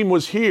and the team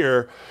was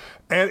here.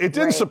 And it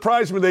didn't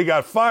surprise me they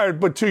got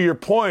fired. But to your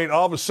point,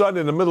 all of a sudden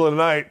in the middle of the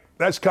night,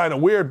 that's kind of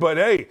weird. But,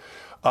 hey,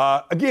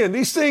 again,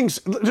 these things,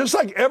 just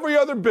like every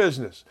other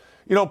business,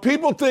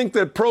 people think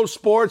that pro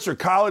sports or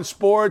college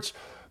sports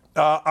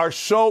are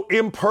so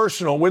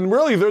impersonal when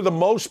really they're the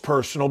most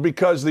personal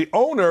because the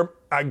owner,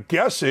 I'm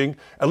guessing,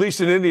 at least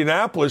in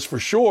Indianapolis for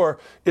sure,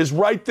 is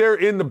right there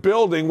in the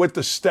building with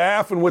the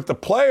staff and with the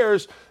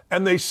players.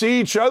 And they see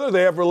each other,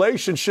 they have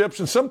relationships,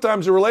 and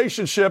sometimes the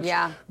relationships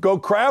go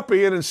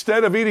crappy, and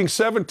instead of eating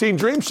 17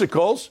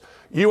 dreamsicles,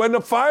 you end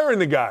up firing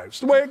the guy.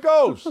 It's the way it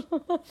goes.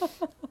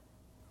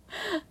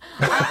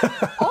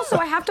 Also,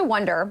 I have to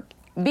wonder,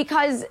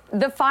 because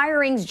the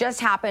firings just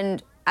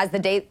happened as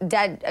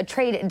the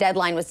trade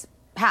deadline was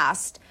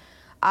passed,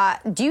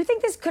 do you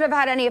think this could have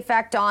had any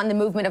effect on the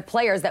movement of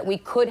players that we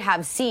could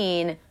have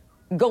seen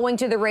going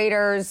to the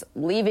Raiders,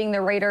 leaving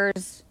the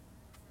Raiders?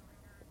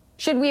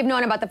 Should we have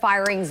known about the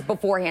firings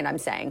beforehand, I'm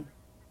saying?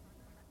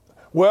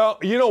 Well,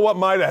 you know what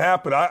might have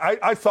happened?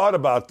 I thought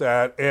about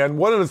that, and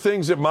one of the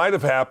things that might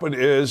have happened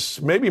is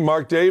maybe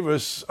Mark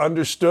Davis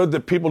understood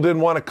that people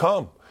didn't want to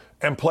come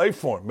and play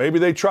for him. Maybe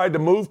they tried to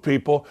move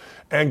people,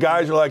 and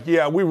guys are like,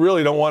 yeah, we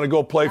really don't want to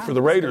go play for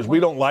the Raiders.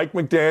 We don't like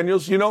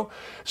McDaniels,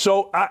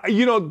 So,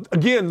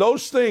 again,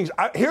 those things,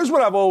 here's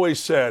what I've always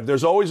said.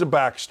 There's always a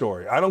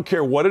backstory. I don't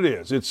care what it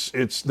is.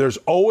 There's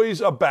always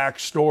a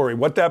backstory.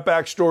 What that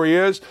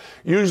backstory is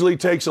usually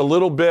takes a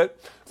little bit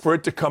for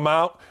it to come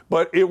out.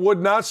 But it would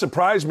not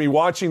surprise me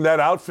watching that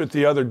outfit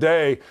the other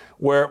day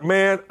where,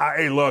 man,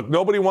 hey, look,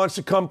 nobody wants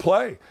to come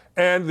play.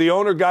 And the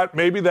owner got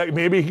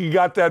maybe he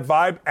got that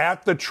vibe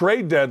at the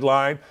trade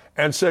deadline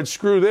and said,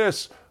 screw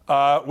this.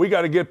 We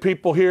got to get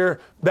people here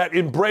that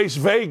embrace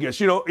Vegas.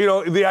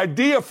 The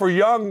idea for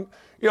young,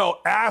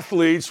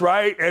 athletes,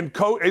 right? And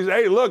coach is,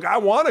 hey, look, I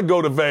want to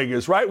go to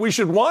Vegas, right? We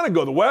should want to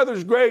go. The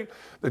weather's great.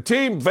 The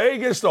team,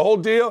 Vegas, the whole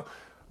deal.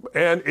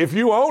 And if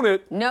you own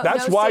it,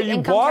 that's why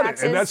you bought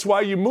it. And that's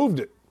why you moved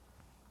it.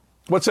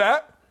 What's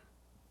that?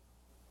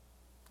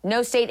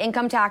 No state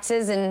income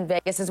taxes in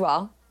Vegas as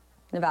well,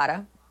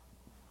 Nevada.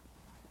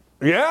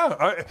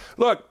 Yeah.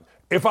 Look,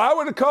 if I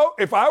were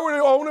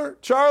the owner,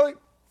 Charlie,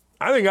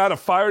 I think I'd have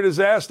fired his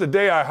ass the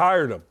day I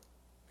hired him.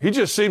 He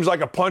just seems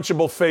like a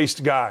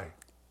punchable-faced guy.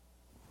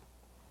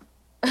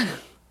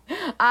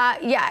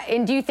 Yeah,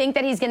 and do you think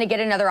that he's going to get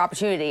another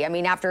opportunity? I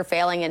mean, after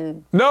failing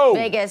in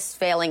Vegas,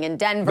 failing in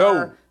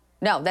Denver.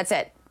 No, that's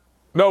it.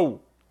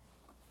 No.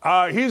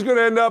 He's going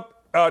to end up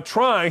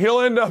trying.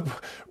 He'll end up,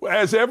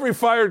 as every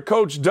fired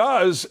coach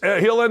does,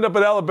 he'll end up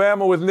at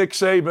Alabama with Nick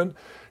Saban.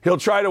 He'll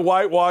try to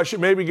whitewash it,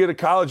 maybe get a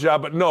college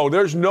job. But no,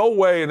 there's no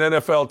way an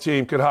NFL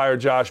team could hire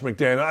Josh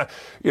McDaniels.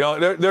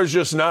 There's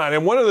just not.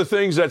 And one of the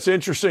things that's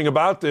interesting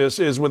about this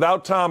is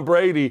without Tom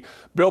Brady,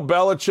 Bill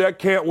Belichick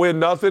can't win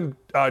nothing.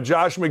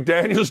 Josh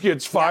McDaniels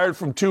gets fired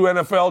from 2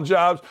 NFL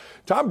jobs.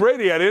 Tom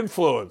Brady had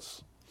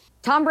influence.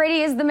 Tom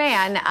Brady is the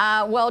man.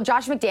 Well,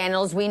 Josh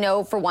McDaniels, we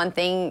know for one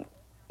thing,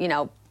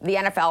 the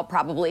NFL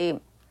probably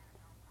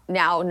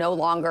now no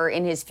longer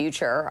in his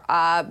future.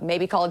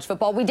 Maybe college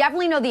football. We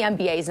definitely know the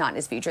NBA is not in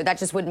his future. That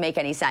just wouldn't make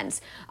any sense.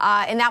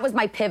 And that was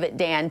my pivot,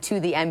 Dan, to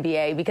the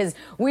NBA, because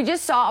we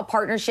just saw a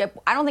partnership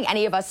I don't think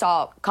any of us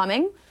saw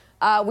coming.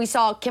 We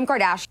saw Kim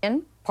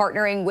Kardashian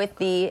partnering with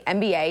the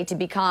NBA to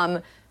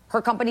become,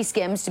 her company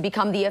Skims, to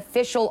become the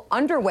official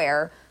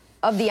underwear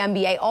of the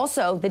NBA,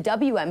 also the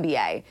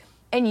WNBA.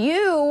 And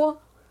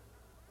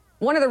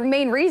one of the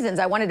main reasons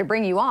I wanted to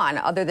bring you on,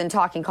 other than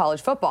talking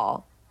college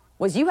football,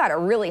 was you had a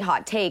really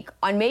hot take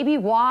on maybe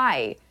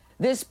why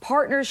this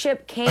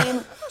partnership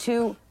came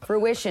to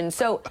fruition.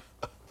 So,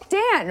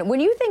 Dan,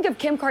 when you think of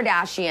Kim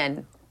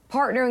Kardashian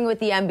partnering with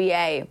the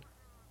NBA,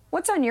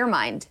 what's on your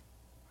mind?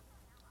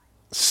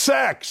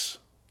 Sex,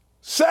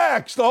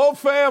 the whole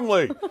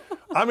family.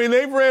 I mean,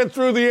 they've ran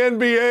through the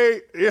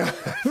NBA. Yeah,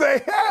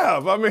 they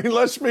have. I mean,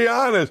 let's be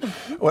honest.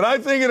 When I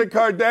think of the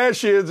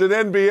Kardashians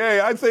and NBA,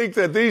 I think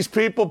that these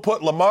people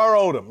put Lamar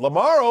Odom.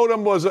 Lamar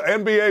Odom was an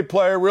NBA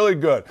player, really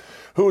good,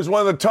 who was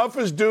one of the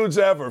toughest dudes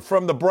ever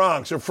from the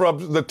Bronx or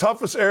from the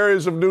toughest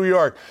areas of New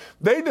York.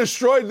 They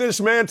destroyed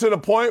this man to the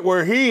point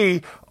where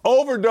he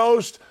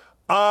overdosed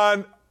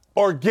on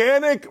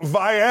organic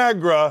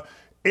Viagra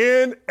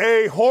in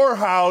a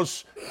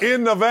whorehouse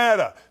in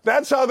Nevada.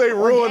 That's how they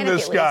ruined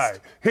this guy.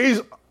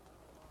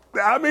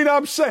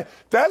 I'm saying,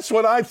 that's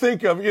what I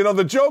think of.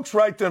 The jokes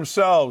write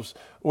themselves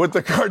with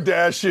the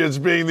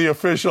Kardashians being the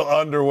official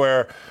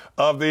underwear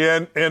of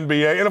the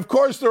NBA. And, of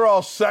course, they're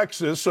all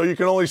sexist, so you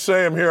can only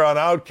say them here on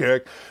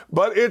Outkick.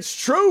 But it's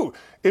true.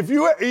 If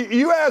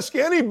you ask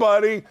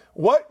anybody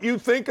what you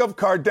think of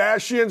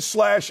Kardashian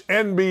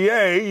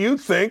 /NBA, you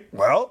think,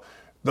 well,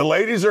 the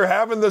ladies are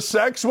having the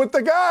sex with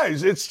the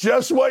guys. It's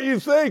just what you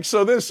think.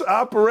 So this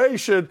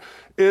operation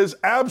is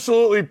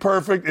absolutely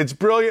perfect. It's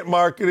brilliant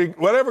marketing.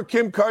 Whatever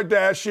Kim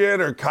Kardashian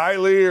or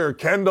Kylie or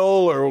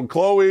Kendall or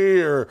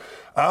Khloe or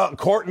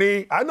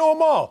Courtney, I know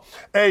them all.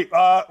 Hey,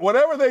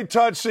 whatever they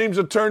touch seems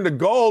to turn to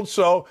gold.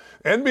 So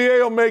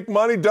NBA will make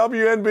money,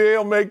 WNBA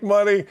will make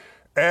money.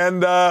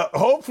 And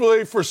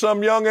hopefully for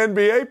some young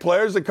NBA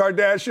players, the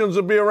Kardashians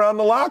will be around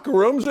the locker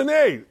rooms. And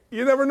hey,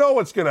 you never know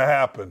what's going to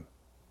happen.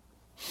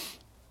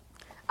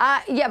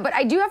 Yeah, but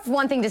I do have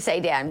one thing to say,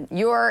 Dan.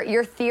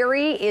 Your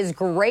theory is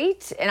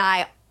great, and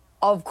I,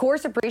 of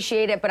course,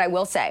 appreciate it, but I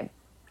will say,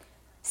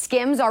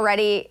 Skims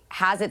already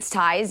has its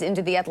ties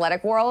into the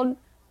athletic world.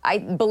 I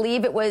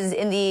believe it was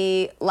in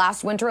the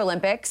last Winter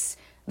Olympics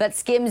that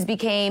Skims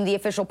became the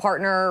official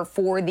partner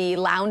for the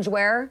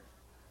loungewear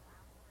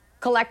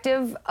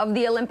collective of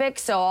the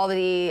Olympics. So all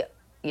the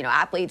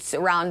athletes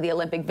around the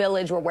Olympic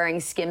Village were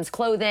wearing Skims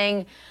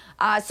clothing.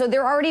 So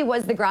there already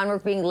was the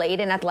groundwork being laid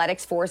in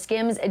athletics for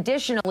Skims.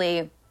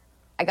 Additionally,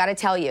 I got to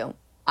tell you,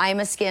 I am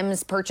a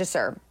Skims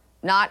purchaser.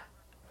 Not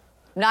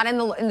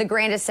in the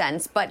grandest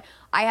sense, but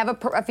I have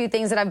a few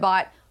things that I've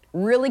bought,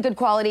 really good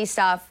quality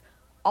stuff.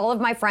 All of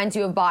my friends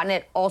who have bought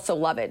it also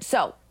love it.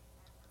 So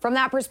from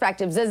that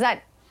perspective, does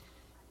that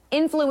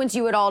influence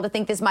you at all to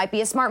think this might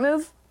be a smart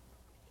move?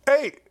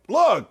 Hey,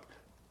 look.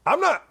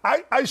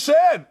 I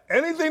said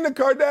anything the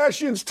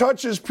Kardashians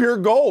touch is pure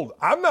gold.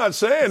 I'm not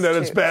saying that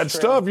it's bad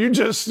stuff. You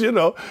just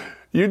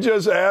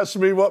asked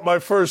me what my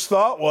first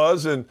thought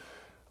was. And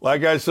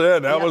like I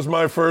said, that was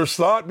my first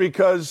thought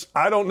because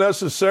I don't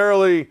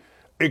necessarily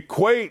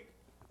equate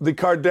the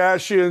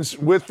Kardashians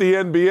with the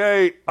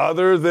NBA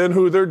other than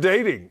who they're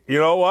dating. You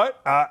know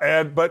what?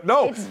 But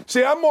no.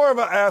 See, I'm more of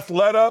an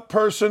Athleta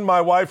person. My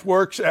wife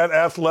works at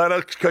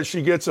Athleta because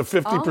she gets a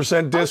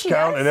 50%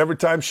 discount, and every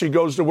time she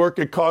goes to work,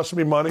 it costs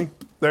me money.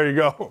 There you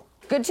go.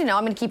 Good to know.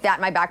 I'm going to keep that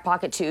in my back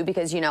pocket, too,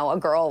 because, a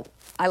girl,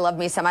 I love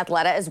me some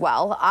Athleta as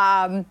well.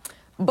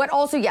 But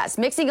also, yes,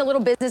 mixing a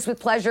little business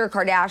with pleasure,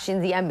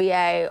 Kardashians, the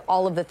NBA,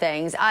 all of the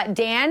things.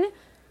 Dan,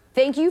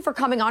 thank you for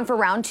coming on for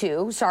round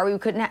two. Sorry we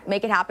couldn't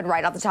make it happen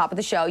right off the top of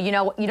the show. You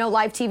know,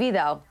 live TV,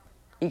 though,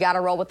 you got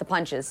to roll with the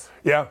punches.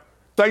 Yeah.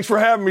 Thanks for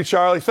having me,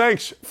 Charlie.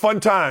 Thanks. Fun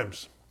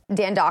times.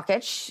 Dan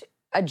Dakich,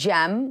 a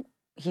gem.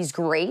 He's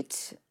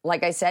great.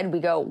 Like I said, we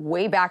go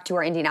way back to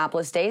our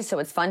Indianapolis days, so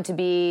it's fun to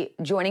be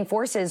joining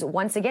forces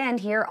once again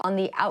here on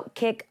the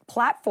Outkick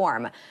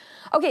platform.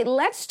 Okay,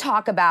 let's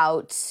talk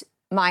about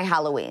my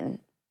Halloween.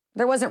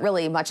 There wasn't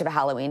really much of a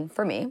Halloween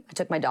for me. I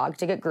took my dog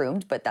to get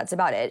groomed, but that's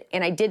about it.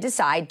 And I did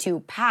decide to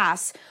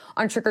pass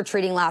on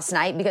trick-or-treating last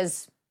night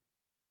because,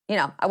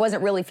 I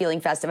wasn't really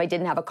feeling festive. I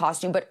didn't have a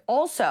costume, but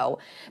also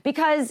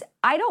because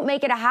I don't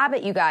make it a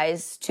habit, you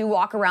guys, to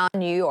walk around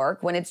New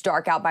York when it's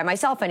dark out by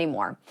myself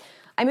anymore.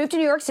 I moved to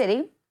New York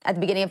City at the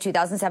beginning of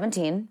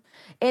 2017.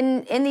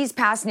 In these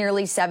past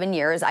nearly 7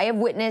 years, I have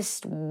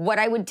witnessed what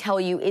I would tell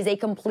you is a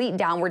complete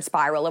downward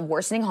spiral of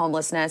worsening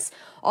homelessness,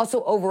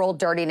 also overall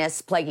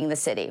dirtiness plaguing the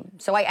city.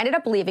 So I ended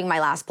up leaving my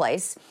last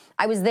place.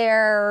 I was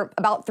there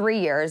about 3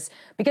 years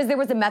because there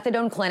was a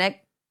methadone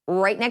clinic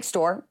right next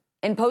door.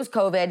 And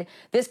post-COVID,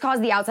 this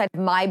caused the outside of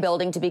my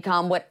building to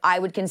become what I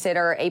would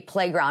consider a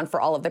playground for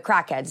all of the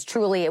crackheads.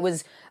 Truly, it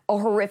was a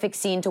horrific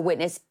scene to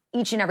witness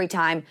each and every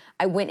time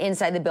I went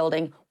inside the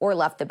building or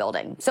left the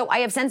building. So I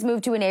have since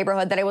moved to a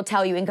neighborhood that I will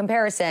tell you in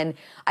comparison,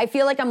 I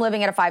feel like I'm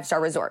living at a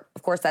 5-star resort.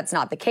 Of course, that's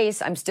not the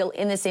case. I'm still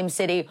in the same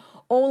city,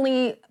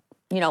 only,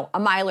 a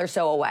mile or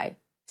so away.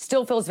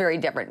 Still feels very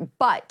different.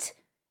 But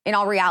in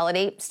all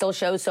reality, still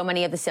shows so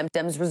many of the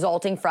symptoms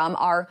resulting from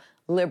our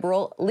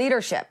liberal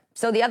leadership.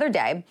 So the other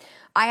day,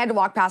 I had to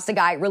walk past a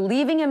guy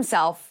relieving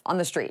himself on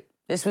the street.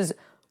 This was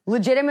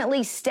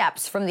legitimately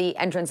steps from the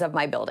entrance of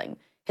my building.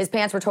 His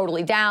pants were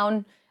totally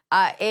down.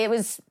 It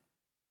was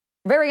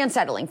very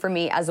unsettling for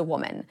me as a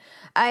woman.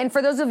 And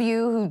for those of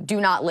you who do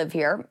not live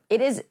here,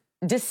 it is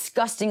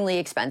disgustingly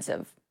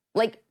expensive.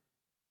 Like,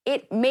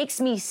 it makes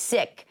me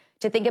sick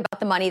to think about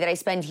the money that I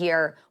spend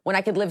here when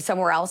I could live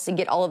somewhere else and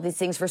get all of these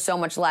things for so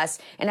much less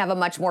and have a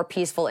much more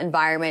peaceful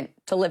environment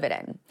to live it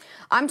in.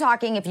 I'm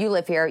talking, if you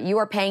live here, you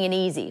are paying an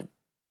easy,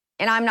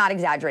 and I'm not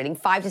exaggerating,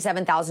 $5,000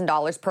 to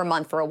 $7,000 per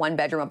month for a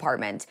one-bedroom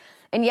apartment.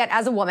 And yet,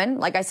 as a woman,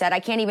 like I said, I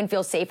can't even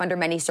feel safe under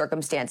many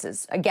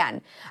circumstances.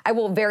 Again, I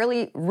will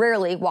very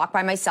rarely walk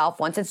by myself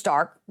once it's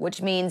dark,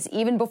 which means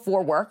even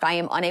before work, I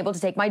am unable to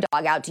take my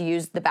dog out to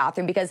use the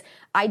bathroom because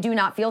I do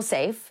not feel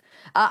safe.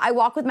 I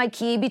walk with my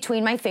key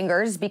between my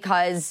fingers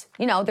because,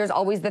 there's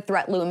always the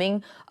threat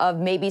looming of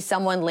maybe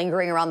someone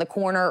lingering around the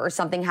corner or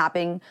something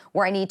happening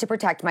where I need to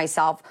protect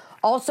myself.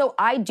 Also,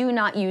 I do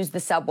not use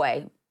the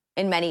subway.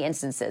 In many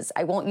instances,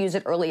 I won't use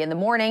it early in the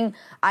morning.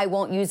 I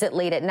won't use it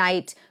late at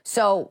night.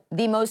 So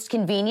the most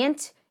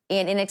convenient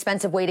and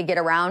inexpensive way to get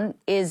around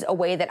is a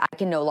way that I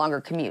can no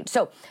longer commute.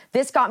 So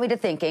this got me to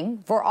thinking,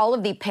 for all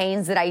of the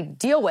pains that I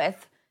deal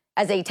with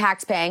as a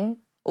tax-paying,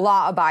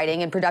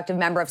 law-abiding, and productive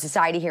member of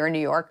society here in New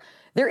York,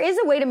 there is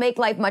a way to make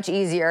life much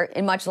easier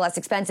and much less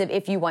expensive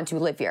if you want to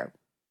live here.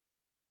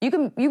 You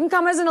can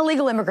come as an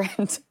illegal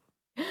immigrant.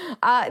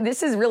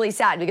 This is really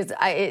sad because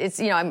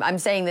I'm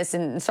saying this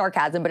in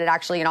sarcasm, but it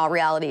actually in all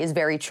reality is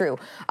very true.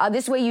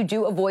 This way you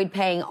do avoid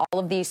paying all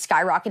of the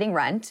skyrocketing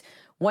rent.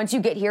 Once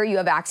you get here, you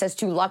have access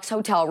to luxe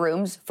hotel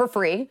rooms for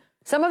free.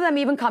 Some of them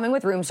even coming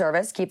with room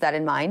service. Keep that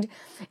in mind.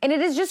 And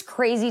it is just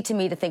crazy to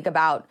me to think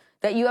about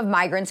that you have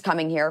migrants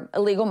coming here,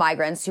 illegal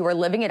migrants who are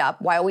living it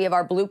up while we have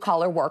our blue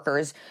collar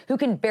workers who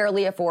can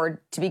barely afford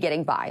to be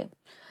getting by.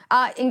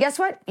 And guess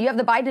what? You have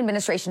the Biden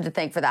administration to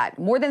thank for that.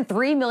 More than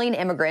 3 million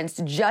immigrants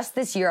just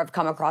this year have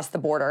come across the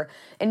border.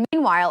 And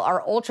meanwhile,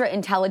 our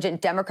ultra-intelligent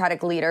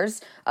Democratic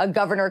leaders,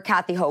 Governor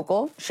Kathy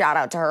Hochul, shout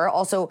out to her,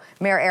 also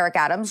Mayor Eric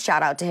Adams,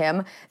 shout out to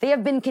him, they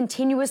have been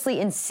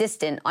continuously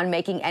insistent on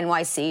making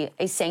NYC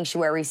a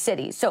sanctuary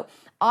city. So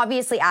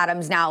obviously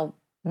Adams now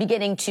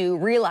beginning to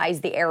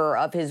realize the error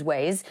of his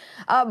ways,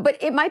 but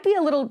it might be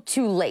a little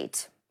too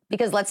late.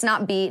 Because let's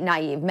not be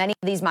naive. Many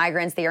of these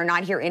migrants, they are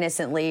not here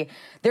innocently.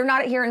 They're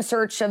not here in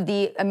search of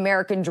the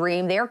American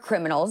dream. They are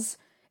criminals,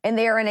 and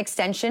they are an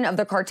extension of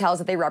the cartels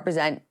that they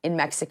represent in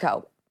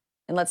Mexico.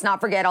 And let's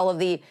not forget all of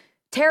the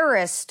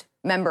terrorist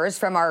members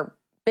from our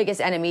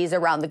biggest enemies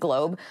around the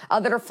globe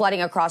that are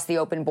flooding across the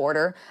open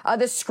border.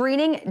 The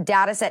screening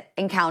data set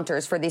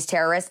encounters for these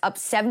terrorists up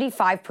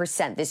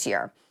 75% this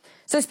year.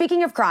 So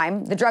speaking of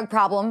crime, the drug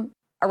problem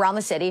around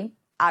the city,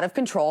 out of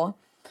control.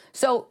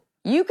 So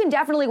you can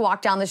definitely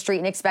walk down the street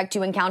and expect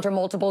to encounter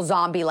multiple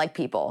zombie-like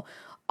people.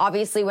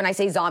 Obviously, when I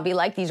say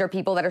zombie-like, these are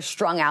people that are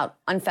strung out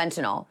on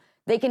fentanyl.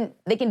 They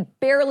can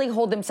barely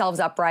hold themselves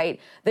upright.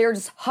 They're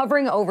just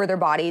hovering over their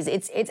bodies.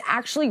 It's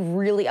actually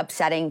really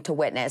upsetting to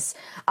witness.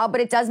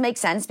 But it does make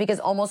sense because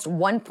almost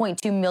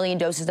 1.2 million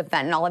doses of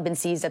fentanyl have been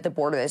seized at the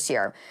border this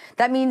year.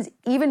 That means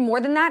even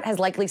more than that has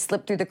likely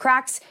slipped through the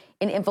cracks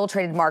in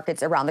infiltrated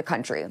markets around the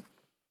country.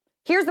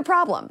 Here's the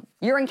problem.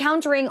 You're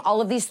encountering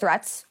all of these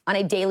threats on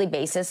a daily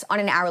basis, on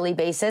an hourly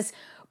basis,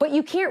 but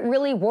you can't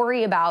really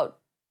worry about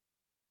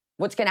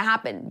what's going to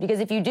happen. Because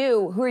if you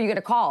do, who are you going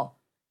to call?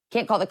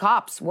 Can't call the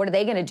cops. What are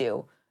they going to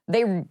do?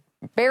 They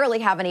barely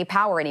have any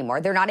power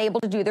anymore. They're not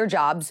able to do their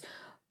jobs.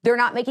 They're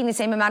not making the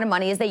same amount of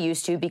money as they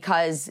used to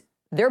because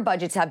their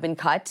budgets have been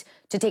cut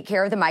to take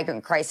care of the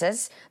migrant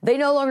crisis. They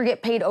no longer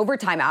get paid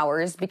overtime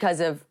hours because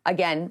of,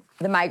 again,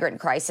 the migrant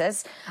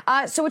crisis.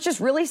 So it's just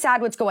really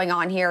sad what's going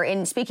on here.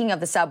 And speaking of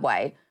the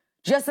subway,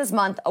 just this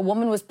month, a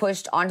woman was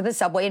pushed onto the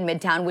subway in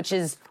Midtown, which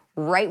is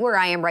right where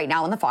I am right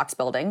now in the Fox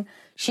building.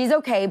 She's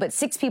okay, but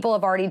 6 people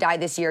have already died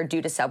this year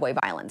due to subway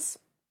violence.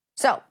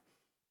 So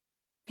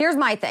here's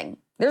my thing.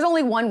 There's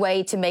only one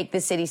way to make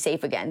this city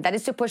safe again. That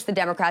is to push the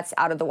Democrats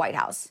out of the White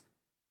House.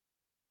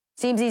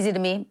 Seems easy to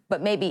me,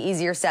 but maybe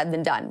easier said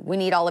than done. We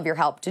need all of your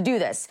help to do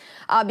this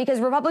because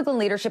Republican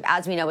leadership,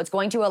 as we know, it's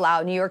going to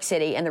allow New York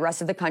City and the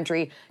rest of the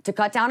country to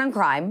cut down on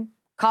crime.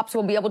 Cops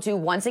will be able to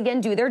once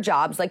again do their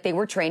jobs like they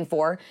were trained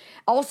for.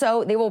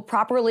 Also, they will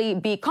properly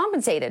be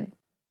compensated,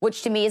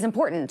 which to me is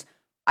important.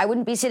 I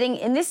wouldn't be sitting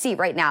in this seat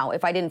right now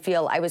if I didn't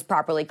feel I was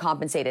properly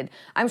compensated.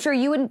 I'm sure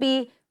you wouldn't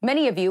be,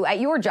 many of you, at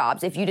your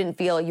jobs if you didn't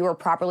feel you were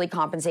properly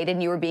compensated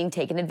and you were being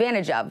taken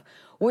advantage of.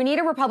 We need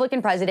a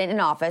Republican president in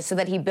office so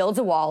that he builds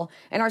a wall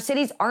and our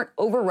cities aren't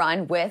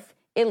overrun with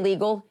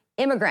illegal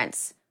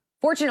immigrants.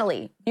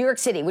 Fortunately, New York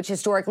City, which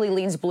historically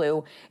leans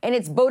blue, and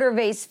its voter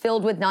base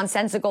filled with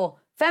nonsensical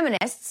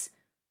feminists,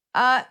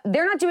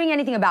 they're not doing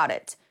anything about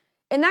it.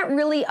 And that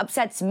really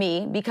upsets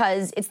me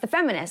because it's the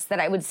feminists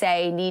that I would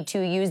say need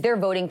to use their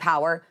voting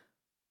power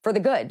for the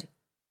good.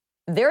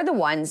 They're the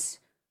ones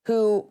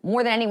who,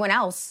 more than anyone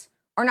else,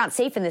 are not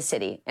safe in this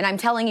city. And I'm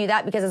telling you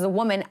that because as a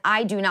woman,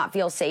 I do not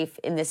feel safe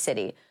in this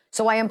city.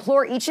 So I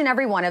implore each and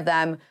every one of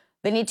them,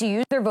 they need to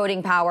use their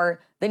voting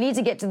power, they need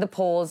to get to the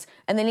polls,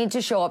 and they need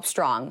to show up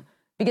strong.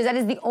 Because that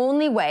is the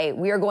only way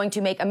we are going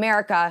to make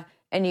America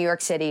and New York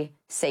City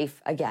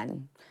safe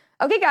again.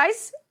 Okay,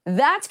 guys,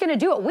 that's going to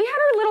do it. We had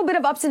our little bit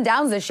of ups and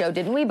downs this show,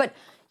 didn't we? But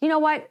you know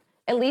what?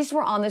 At least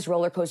we're on this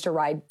roller coaster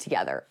ride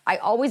together. I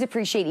always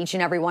appreciate each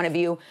and every one of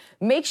you.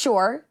 Make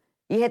sure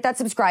you hit that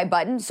subscribe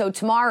button. So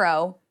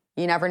tomorrow,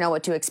 you never know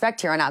what to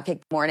expect here on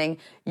Outkick Morning.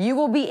 You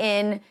will be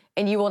in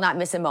and you will not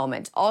miss a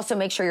moment. Also,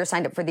 make sure you're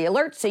signed up for the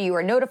alerts so you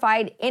are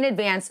notified in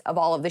advance of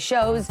all of the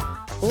shows.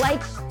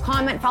 Like,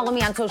 comment, follow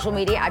me on social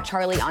media at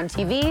Charlie on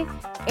TV.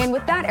 And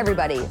with that,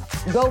 everybody,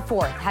 go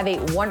forth. Have a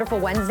wonderful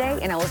Wednesday,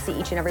 and I will see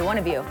each and every one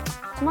of you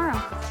tomorrow.